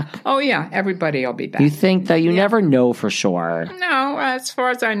be back. Oh, yeah. Everybody will be back. You think that? You never know for sure. No, as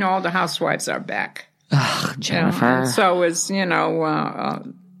far as I know, all the housewives are back. Ugh, Jennifer. So is,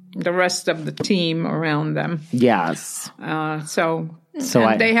 the rest of the team around them. Yes.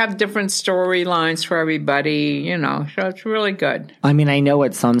 They have different storylines for everybody, so it's really good. I mean, I know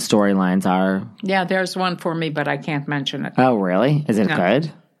what some storylines are. Yeah, there's one for me, but I can't mention it. Oh, really? Is it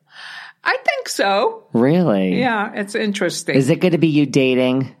good? I think so. Really? Yeah, it's interesting. Is it going to be you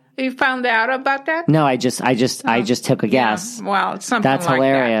dating? You found out about that? No, I just took a guess. Yeah, well, it's something That's like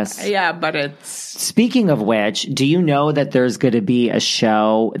hilarious. That. Yeah, but it's... Speaking of which, do you know that there's going to be a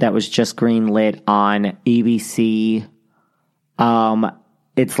show that was just greenlit on ABC?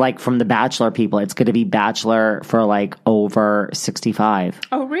 It's like from the Bachelor people. It's going to be Bachelor for like over 65.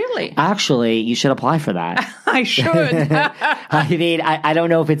 Oh, really? Actually, you should apply for that. I should. I mean, I don't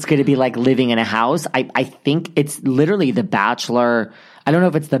know if it's going to be like living in a house. I think it's literally the Bachelor. I don't know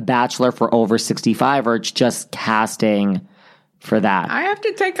if it's the Bachelor for over 65 or it's just casting for that. I have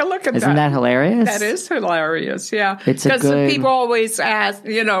to take a look at that. Isn't that hilarious? That is hilarious, yeah. It's a good... Because people always ask,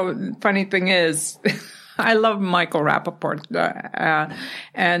 funny thing is... I love Michael Rappaport,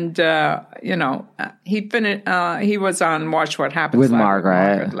 he was on Watch What Happens with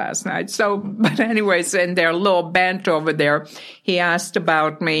Margaret last night. So, but anyways, in their little bant over there, he asked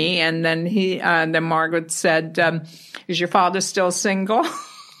about me, and then then Margaret said, "Is your father still single?"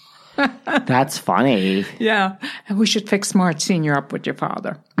 That's funny. Yeah. And we should fix Smart Senior up with your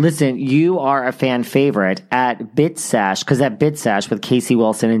father. Listen, you are a fan favorite at BitSash, because at BitSash with Casey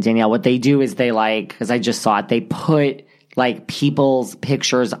Wilson and Danielle, what they do is they as I just saw it, they put like people's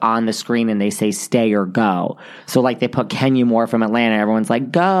pictures on the screen and they say stay or go. So like they put Kenya Moore from Atlanta. Everyone's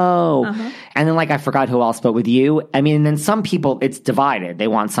like, go. Uh-huh. And then like I forgot who else, but with you, I mean, and then some people, it's divided. They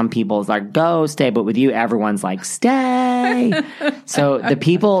want some people it's like, go, stay. But with you, everyone's like, stay. So the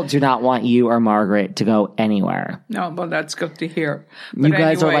people do not want you or Margaret to go anywhere. No, well, that's good to hear. But you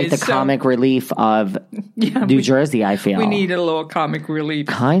guys are like the comic relief of New Jersey, I feel. We need a little comic relief.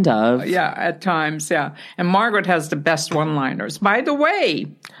 Kind of. Yeah, at times, yeah. And Margaret has the best one-liners. By the way.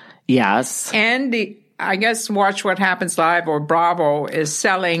 Yes. Andy, I guess Watch What Happens Live or Bravo is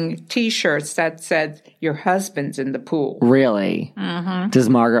selling T-shirts that said, your husband's in the pool. Really? Mm-hmm. Does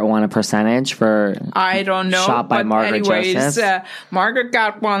Margaret want a percentage for I don't know. Shop by Margaret Joseph? Margaret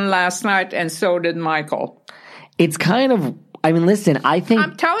got one last night and so did Michael. It's kind of, I mean, listen, I think.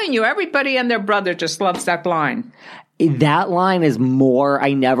 I'm telling you, everybody and their brother just loves that line. That line is more,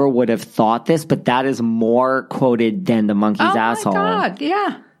 I never would have thought this, but that is more quoted than the monkey's asshole. Oh my God,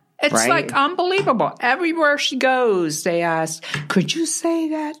 yeah. It's right? like unbelievable. Everywhere she goes, they ask, could you say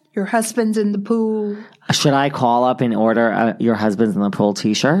that? Your husband's in the pool. Should I call up and order your husband's in the pool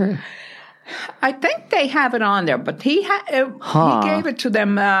t-shirt? I think they have it on there, but he gave it to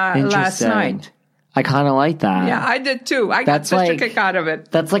them last night. I kind of like that. Yeah, I did too. I got such a kick out of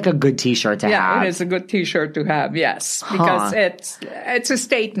it. That's like a good t-shirt to have. Yeah, it is a good t-shirt to have, yes. Because it's a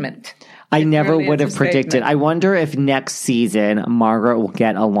statement. I never would have predicted. I wonder if next season Margaret will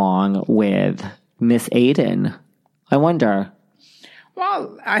get along with Miss Aiden. I wonder.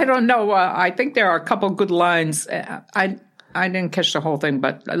 Well, I don't know. I think there are a couple good lines. I didn't catch the whole thing,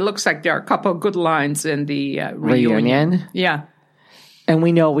 but it looks like there are a couple of good lines in the reunion. Yeah. And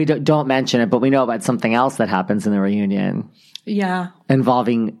we know, we don't mention it, but we know about something else that happens in the reunion. Yeah.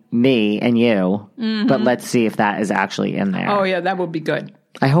 Involving me and you. Mm-hmm. But let's see if that is actually in there. Oh, yeah, that would be good.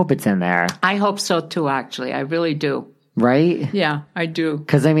 I hope it's in there. I hope so too, actually. I really do. Right? Yeah, I do.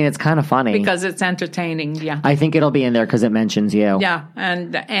 Because, I mean, it's kind of funny. Because it's entertaining, yeah. I think it'll be in there because it mentions you. Yeah,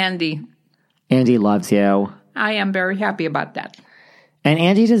 and Andy. Andy loves you. I am very happy about that. And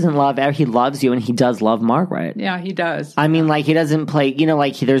Andy doesn't he loves you and he does love Margaret. Yeah, he does. I mean, like, he doesn't play,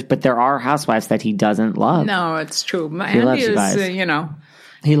 but there are housewives that he doesn't love. No, it's true. He Andy loves you is, guys.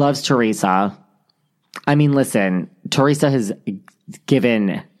 He loves Teresa. I mean, listen, Teresa has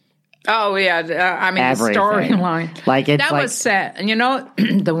given. Oh, yeah. I mean, everything. The storyline. Like, it's that was sad.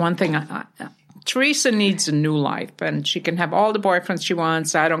 And the one thing, Teresa needs a new life, and she can have all the boyfriends she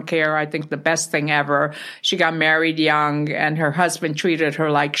wants. I don't care. I think the best thing ever. She got married young, and her husband treated her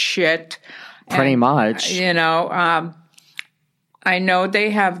like shit. Pretty much. I know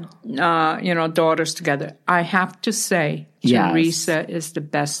they have, daughters together. I have to say, Teresa is the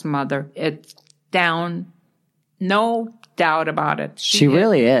best mother. It's down, no doubt about it. She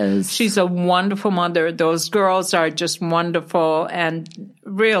really is. She's a wonderful mother. Those girls are just wonderful, and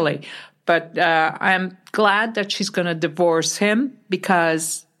really. But I'm glad that she's going to divorce him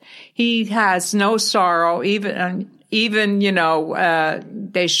because he has no sorrow. Even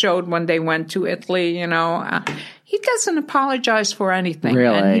they showed when they went to Italy, he doesn't apologize for anything.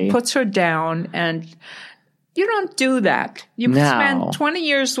 Really? And he puts her down, and you don't do that. You spend 20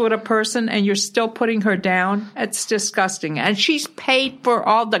 years with a person and you're still putting her down. It's disgusting. And she's paid for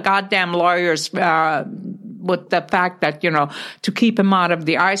all the goddamn lawyers with the fact that, to keep him out of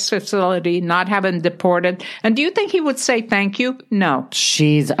the ICE facility, not have him deported. And do you think he would say thank you? No.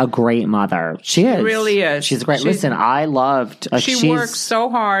 She's a great mother. She is. She really is. She's great. Listen, I loved... she works so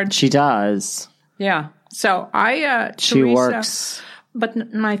hard. She does. Yeah. So she Teresa, works.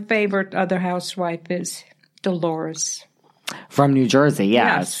 But my favorite other housewife is Dolores. From New Jersey,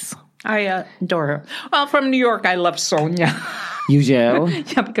 yes. I adore her. Well, from New York, I love Sonia. You do?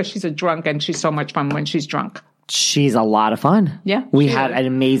 Yeah, because she's a drunk and she's so much fun when she's drunk. She's a lot of fun. Yeah. We had an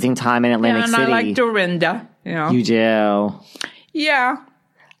amazing time in Atlantic City. And I like Dorinda. You do? Yeah.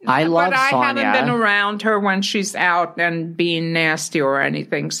 I love Sonia. But I haven't been around her when she's out and being nasty or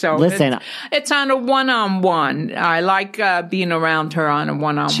anything. So listen, it's on a one-on-one. I like being around her on a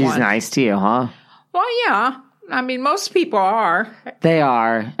one-on-one. She's nice to you, huh? Well, yeah. I mean, most people are. They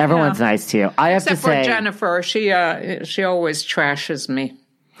are. Everyone's nice to you. I have Except to say, for Jennifer, she always trashes me.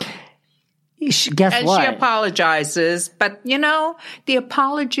 Guess and what? She apologizes, but the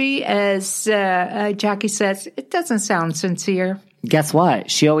apology, as Jackie says, it doesn't sound sincere. Guess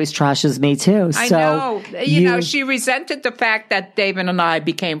what? She always trashes me too. I know. She resented the fact that David and I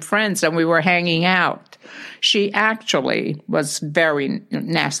became friends and we were hanging out. She actually was very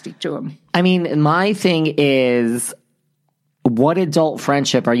nasty to him. I mean, my thing is, what adult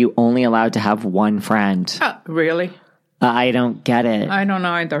friendship are you only allowed to have one friend? Really? I don't get it. I don't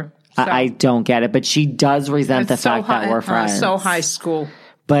either. So, I don't get it. But she does resent the fact that we're friends. So high school.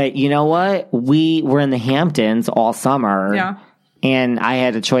 But you know what? We were in the Hamptons all summer. Yeah. And I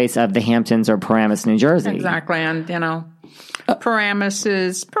had a choice of the Hamptons or Paramus, New Jersey. Exactly. And, Paramus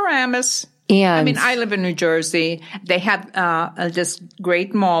is Paramus. And I mean, I live in New Jersey. They have this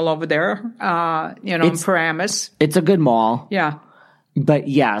great mall over there, in Paramus. It's a good mall. Yeah. But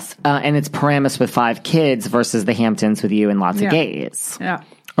yes, and it's Paramus with 5 kids versus the Hamptons with you and lots of gays. Yeah.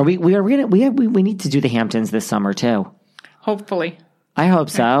 We need to do the Hamptons this summer too. Hopefully. I hope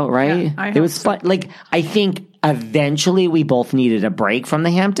so, right? Yeah, I hope it was fun. Like, I think eventually we both needed a break from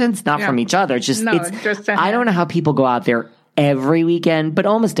the Hamptons, not from each other. I don't know how people go out there every weekend, but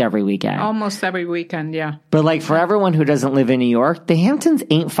almost every weekend. Almost every weekend, yeah. But like for everyone who doesn't live in New York, the Hamptons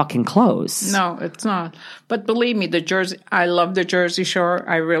ain't fucking close. No, it's not. But believe me, I love the Jersey Shore.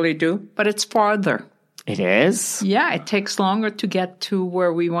 I really do. But it's farther. It is? Yeah, it takes longer to get to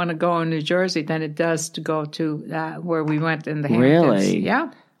where we want to go in New Jersey than it does to go to where we went in the Hamptons. Really?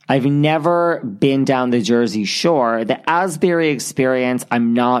 Yeah. I've never been down the Jersey Shore. The Asbury experience,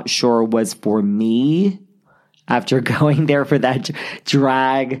 I'm not sure was for me after going there for that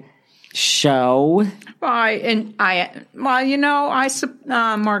drag show. Margaret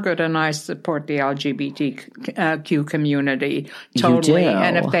and I support the LGBTQ community totally. You do.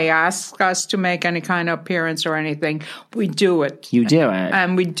 And if they ask us to make any kind of appearance or anything, we do it. You do it.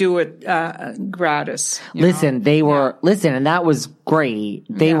 And we do it gratis. Listen, and that was great.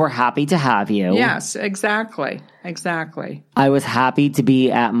 They were happy to have you. Yes, exactly. Exactly. I was happy to be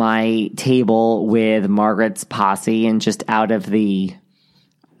at my table with Margaret's posse and just out of the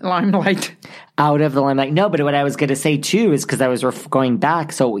limelight. No, but what I was going to say too is because I was going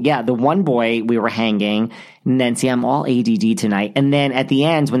back. So yeah, the one boy we were hanging, and then see, I'm all ADD tonight. And then at the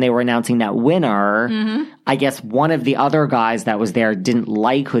end, when they were announcing that winner, I guess one of the other guys that was there didn't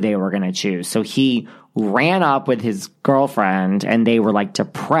like who they were going to choose. So he ran up with his girlfriend and they were like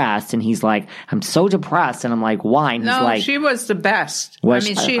depressed. And he's like, I'm so depressed. And I'm like, why? And he's like, she was the best. I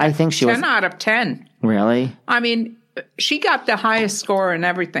think she 10 was out of 10. Really? I mean, she got the highest score in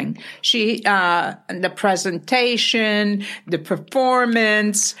everything. The presentation, the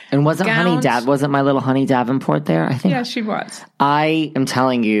performance. And wasn't my little Honey Davenport there? I think. Yeah, she was. I am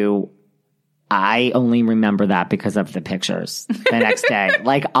telling you, I only remember that because of the pictures the next day.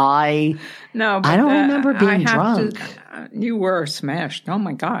 I don't remember being drunk. You were smashed. Oh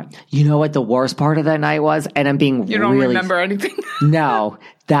my God. You know what the worst part of that night was? And I'm being You don't remember anything? No,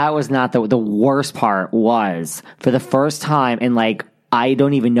 that was not the worst part was for the first time in I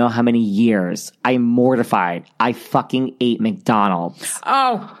don't even know how many years, I'm mortified. I fucking ate McDonald's.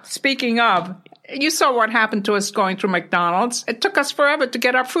 Oh, speaking of, you saw what happened to us going through McDonald's. It took us forever to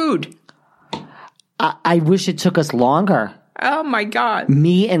get our food. I wish it took us longer. Oh my God.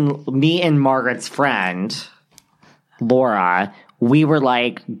 Me and Margaret's friend, Laura, we were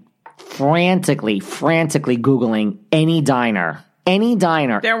frantically Googling any diner.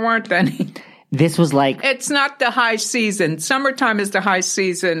 There weren't any. This was like... It's not the high season. Summertime is the high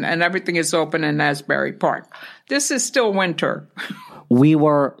season and everything is open in Asbury Park. This is still winter. We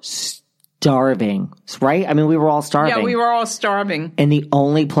were starving, right? I mean, we were all starving. Yeah, we were all starving. And the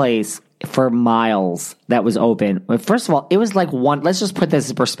only place for miles that was open. Well, first of all, it was like let's just put this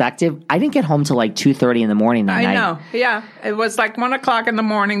in perspective. I didn't get home till like 2:30 in the morning that night. I know. Yeah. It was like 1 o'clock in the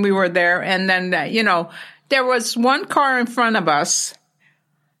morning we were there. And then, there was one car in front of us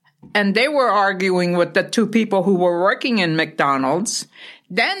and they were arguing with the two people who were working in McDonald's.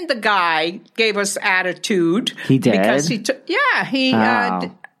 Then the guy gave us attitude. He did? Because he didn't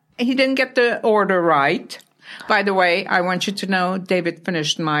get the order right. By the way, I want you to know David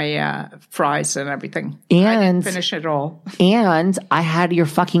finished my fries and everything. And I didn't finish it all. And I had your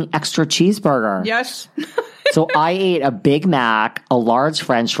fucking extra cheeseburger. Yes. So I ate a Big Mac, a large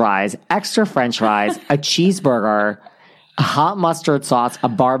French fries, extra French fries, a cheeseburger, a hot mustard sauce, a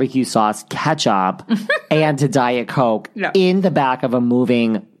barbecue sauce, ketchup, and a Diet Coke in the back of a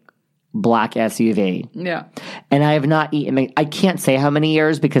moving black SUV. Yeah. And I have not eaten, I can't say how many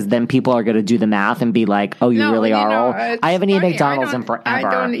years because then people are going to do the math and be like, oh, you really are old. I haven't eaten McDonald's in forever. I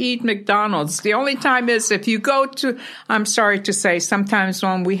don't eat McDonald's. The only time is if you go to, I'm sorry to say, sometimes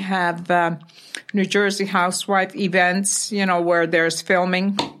when we have New Jersey housewife events, where there's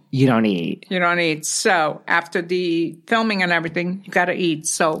filming. You don't eat. You don't eat. So after the filming and everything, you got to eat.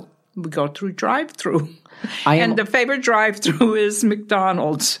 So we go through drive-through. And the favorite drive-through is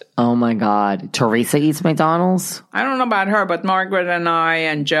McDonald's. Oh, my God. Teresa eats McDonald's? I don't know about her, but Margaret and I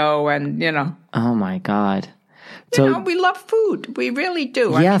and Joe and, Oh, my God. So, we love food. We really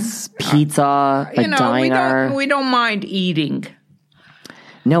do. Yes, pizza, a diner. We don't mind eating.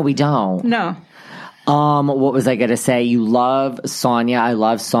 No, we don't. No. What was I going to say? You love Sonia. I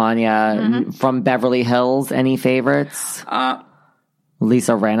love Sonia. From Beverly Hills. Any favorites?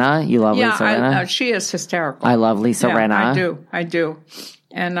 Lisa Rinna. You love Lisa Rinna? Yeah, she is hysterical. I love Lisa Rinna. I do.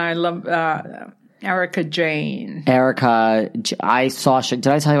 And I love Erica Jane. Erica, did I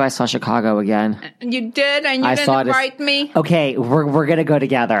tell you I saw Chicago again? You did, and you didn't invite me? Okay, we're going to go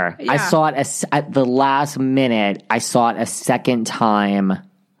together. Yeah. I saw it at the last minute. I saw it a second time.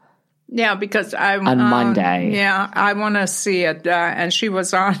 Yeah, because on Monday. Yeah, I want to see it. And she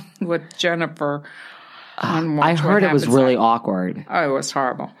was on with Jennifer. I heard it was really awkward. Oh, it was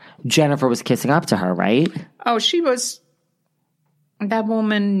horrible. Jennifer was kissing up to her, right? Oh, she was. That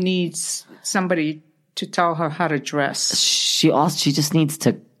woman needs somebody to tell her how to dress. She just needs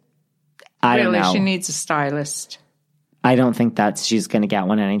to. I don't know. She needs a stylist. I don't think she's going to get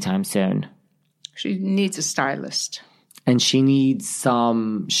one anytime soon. She needs a stylist. And she needs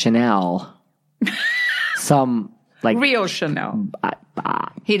some Chanel. Some real Chanel.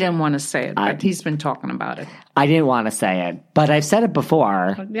 He didn't want to say it, but he's been talking about it. I didn't want to say it, but I've said it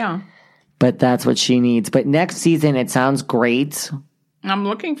before. Yeah. But that's what she needs. But next season, it sounds great. I'm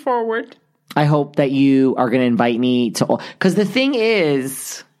looking forward. I hope that you are going to invite me to, because the thing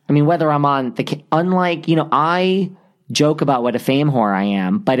is, I mean, whether I'm on unlike, I joke about what a fame whore I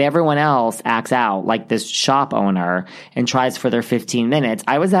am, but everyone else acts out like this shop owner and tries for their 15 minutes.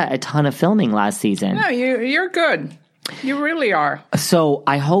 I was at a ton of filming last season. No, you're good. You really are. So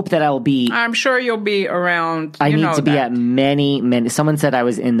I hope that I'll be. I'm sure you'll be around. I need to be at many. Someone said I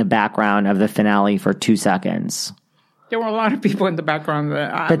was in the background of the finale for 2 seconds. There were a lot of people in the background.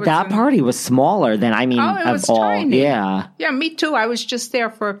 But that party was smaller than, it was tiny. Yeah. Yeah, me too. I was just there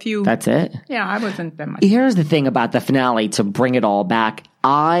for a few. That's it? Yeah, I wasn't that much. Here's the thing about the finale, to bring it all back.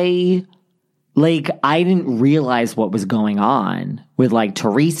 I didn't realize what was going on with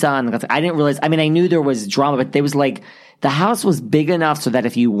Teresa. And I didn't realize, I knew there was drama, but there was the house was big enough so that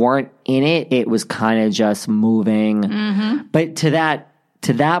if you weren't in it, it was kind of just moving. Mm-hmm. But to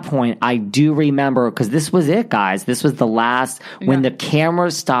that point, I do remember, because this was it, guys. This was the last, when the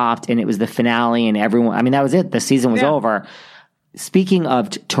cameras stopped and it was the finale and everyone, that was it. The season was over. Speaking of,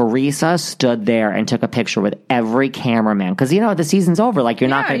 Teresa stood there and took a picture with every cameraman. Because, the season's over. You're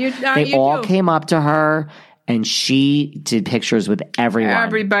not going to, they all came up to her and she did pictures with everyone.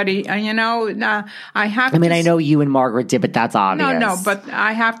 Everybody. I have to. I know you and Margaret did, but that's obvious. No, but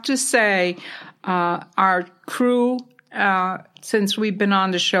I have to say, our crew, since we've been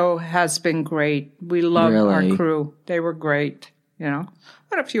on the show, has been great. We love our crew. They were great,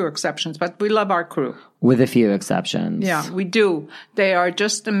 But a few exceptions, but we love our crew. With a few exceptions. Yeah, we do. They are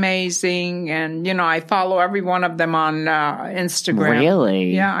just amazing. And, I follow every one of them on Instagram.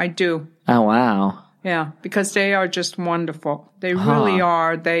 Really? Yeah, I do. Oh, wow. Yeah, because they are just wonderful. They really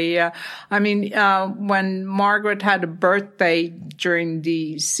are. They, when Margaret had a birthday during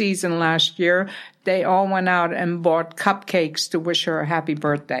the season last year, they all went out and bought cupcakes to wish her a happy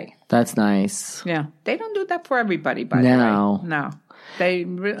birthday. That's nice. Yeah. They don't do that for everybody, by the way. No. They,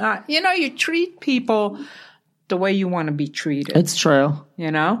 you treat people the way you want to be treated. It's true.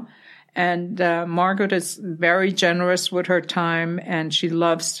 You know? And Margaret is very generous with her time, and she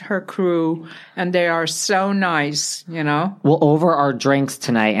loves her crew, and they are so nice, you know? Well, over our drinks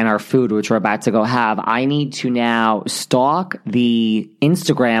tonight and our food, which we're about to go have, I need to now stalk the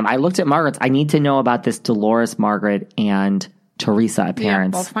Instagram. I looked at Margaret's. I need to know about this Dolores, Margaret, and Teresa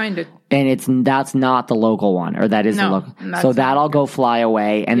appearance. Yeah, I'll find it. And that's not the local one, or that is the local. So that'll go fly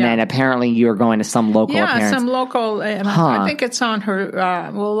away, and then apparently you're going to some local appearance. Yeah, some local. I think it's on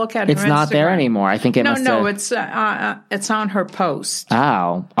her. We'll look at. It's her not Instagram. there anymore. I think it must. No, it's on her post.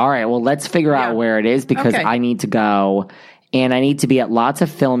 Oh, all right. Well, let's figure out where it is because I need to go. And I need to be at lots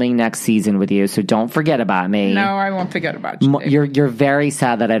of filming next season with you, so don't forget about me. No, I won't forget about you. You're very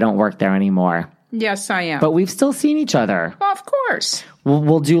sad that I don't work there anymore. Yes, I am. But we've still seen each other. Well, of course.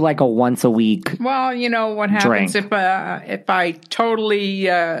 We'll do like a once a week. Well, you know what happens if I totally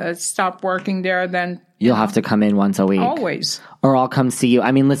stop working there, then you'll have to come in once a week. Always. Or I'll come see you.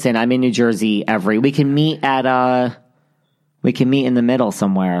 I mean, listen, I'm in New Jersey we can meet in the middle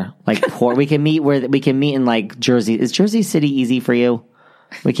somewhere. Like we can meet in like Jersey. Is Jersey City easy for you?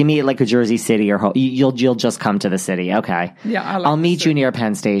 We can meet at like a Jersey City or you'll just come to the city. Okay. Yeah, I'll meet you near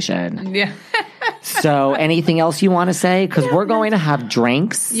Penn Station. Yeah. So anything else you want to say? Because we're going to have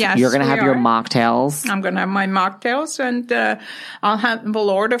drinks. Yes, you're going to have your mocktails. I'm going to have my mocktails, and we'll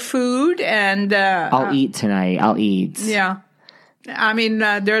order food, and I'll eat tonight. I'll eat. Yeah. I mean,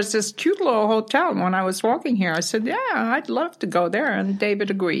 there's this cute little hotel. When I was walking here, I said, yeah, I'd love to go there. And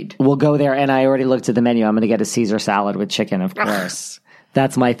David agreed. We'll go there. And I already looked at the menu. I'm going to get a Caesar salad with chicken, of course.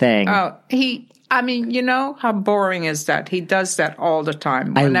 That's my thing. Oh, you know, how boring is that? He does that all the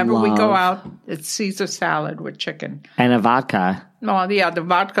time. Whenever we go out, it's Caesar salad with chicken. And a vodka. Well, yeah, the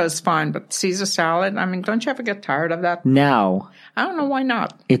vodka is fine, but Caesar salad, I mean, don't you ever get tired of that? No. I don't know why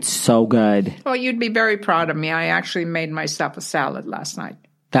not. It's so good. Well, you'd be very proud of me. I actually made myself a salad last night.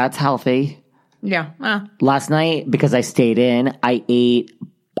 That's healthy. Yeah. Last night, because I stayed in, I ate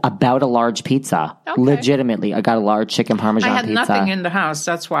about a large pizza. Okay. Legitimately. I got a large chicken Parmesan pizza. I had nothing in the house.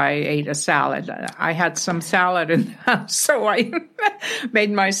 That's why I ate a salad. I had some salad in the house, so I made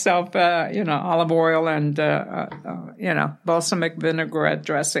myself, olive oil and, balsamic vinaigrette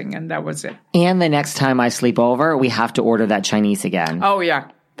dressing, and that was it. And the next time I sleep over, we have to order that Chinese again. Oh, yeah.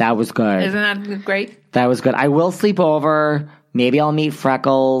 That was good. Isn't that great? That was good. I will sleep over. Maybe I'll meet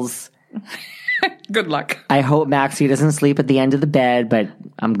Freckles. Good luck. I hope Maxie doesn't sleep at the end of the bed, but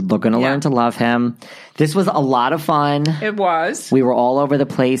I'm going to learn to love him. This was a lot of fun. It was. We were all over the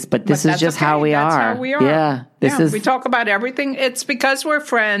place, but this is just how we are. That's how we are. Yeah. We talk about everything. It's because we're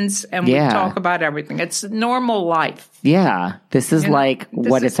friends and we talk about everything. It's normal life. Yeah. This is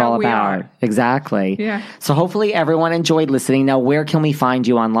what it's all about. Exactly. Yeah. So hopefully everyone enjoyed listening. Now, where can we find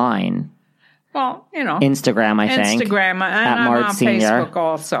you online? Well, Instagram, I think. Instagram, and I'm on Facebook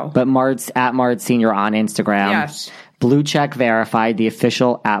also. But at Mart Senior on Instagram. Yes. Blue Check Verified, the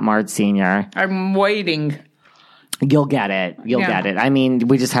official at Mart Senior. I'm waiting. You'll get it. You'll get it. I mean,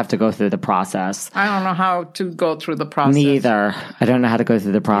 we just have to go through the process. I don't know how to go through the process. Me either. I don't know how to go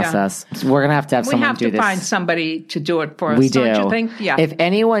through the process. Yeah. So we're going to have someone do this. We have to find somebody to do it for us, we do. Don't you think? Yeah. If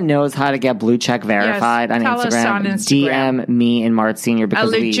anyone knows how to get Blue Check Verified on Instagram, DM me and Mart Senior because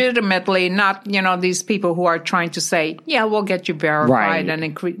legitimately, not, these people who are trying to say, yeah, we'll get you verified and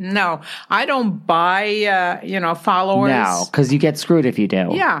increase. No, I don't buy, followers. No, because you get screwed if you do.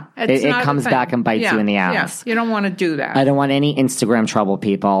 Yeah. It comes back and bites you in the ass. Yeah. You don't want to do that. I don't want any Instagram trouble,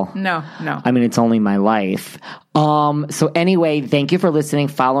 people. No. I mean, it's only my life. So anyway, thank you for listening.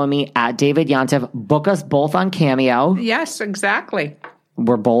 Follow me at David Yontef. Book us both on Cameo. Yes, exactly.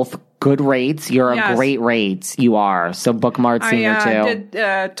 We're both good rates. You're a great rate. You are. So book Mart Senior too. I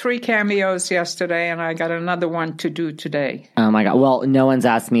did 3 cameos yesterday, and I got another one to do today. Oh my God. Well, no one's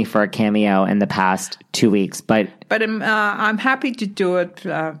asked me for a cameo in the past 2 weeks, but I'm happy to do it,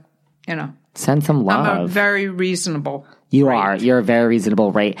 Send some love. I'm very reasonable. You are. You're a very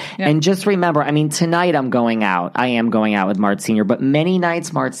reasonable rate. Yeah. And just remember, I mean, tonight I'm going out. I am going out with Mart Sr., but many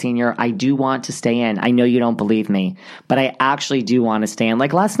nights, Mart Sr., I do want to stay in. I know you don't believe me, but I actually do want to stay in.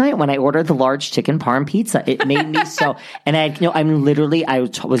 Like last night when I ordered the large chicken parm pizza, it made me so, and I was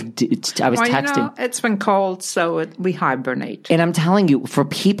texting. It's been cold, so we hibernate. And I'm telling you, for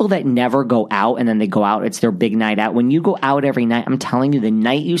people that never go out and then they go out, it's their big night out. When you go out every night, I'm telling you, the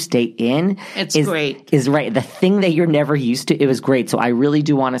night you stay in is great. Is right. The thing that you're never used to, it was great. So I really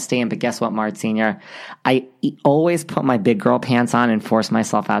do want to stay in. But guess what, Mart Sr.? I always put my big girl pants on and force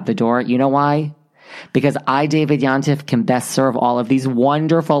myself out the door. You know why? Because I, David Yontef, can best serve all of these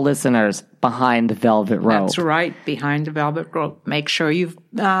wonderful listeners behind the velvet rope. That's right, behind the velvet rope. Make sure you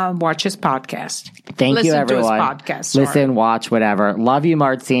watch his podcast. Thank you, everyone. Listen to his podcast. Listen, watch, whatever. Love you,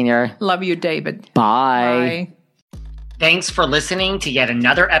 Mart Sr. Love you, David. Bye. Bye. Thanks for listening to yet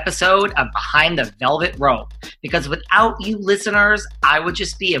another episode of Behind the Velvet Rope. Because without you listeners, I would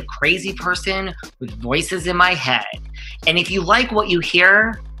just be a crazy person with voices in my head. And if you like what you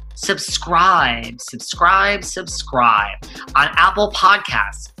hear, subscribe on Apple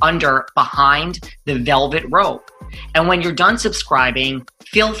Podcasts under Behind the Velvet Rope. And when you're done subscribing,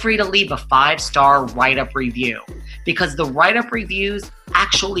 feel free to leave a 5-star write-up review, because the write-up reviews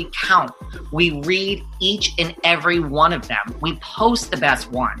actually count. We read each and every one of them. We post the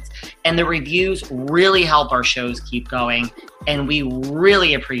best ones, and the reviews really help our shows keep going. And we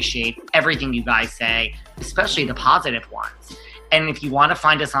really appreciate everything you guys say, especially the positive ones. And if you want to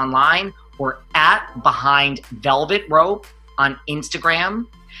find us online, we're at Behind Velvet Rope on Instagram.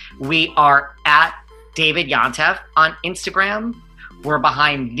 We are at David Yontef on Instagram. We're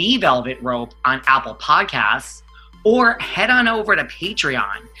Behind the Velvet Rope on Apple Podcasts. Or head on over to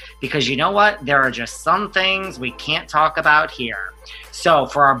Patreon, because you know what? There are just some things we can't talk about here. So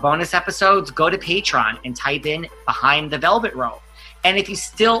for our bonus episodes, go to Patreon and type in Behind the Velvet Rope. And if you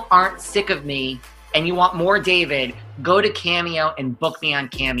still aren't sick of me and you want more David, go to Cameo and book me on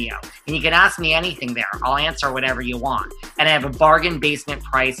Cameo. And you can ask me anything there. I'll answer whatever you want. And I have a bargain basement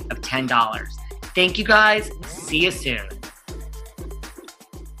price of $10. Thank you guys. See you soon.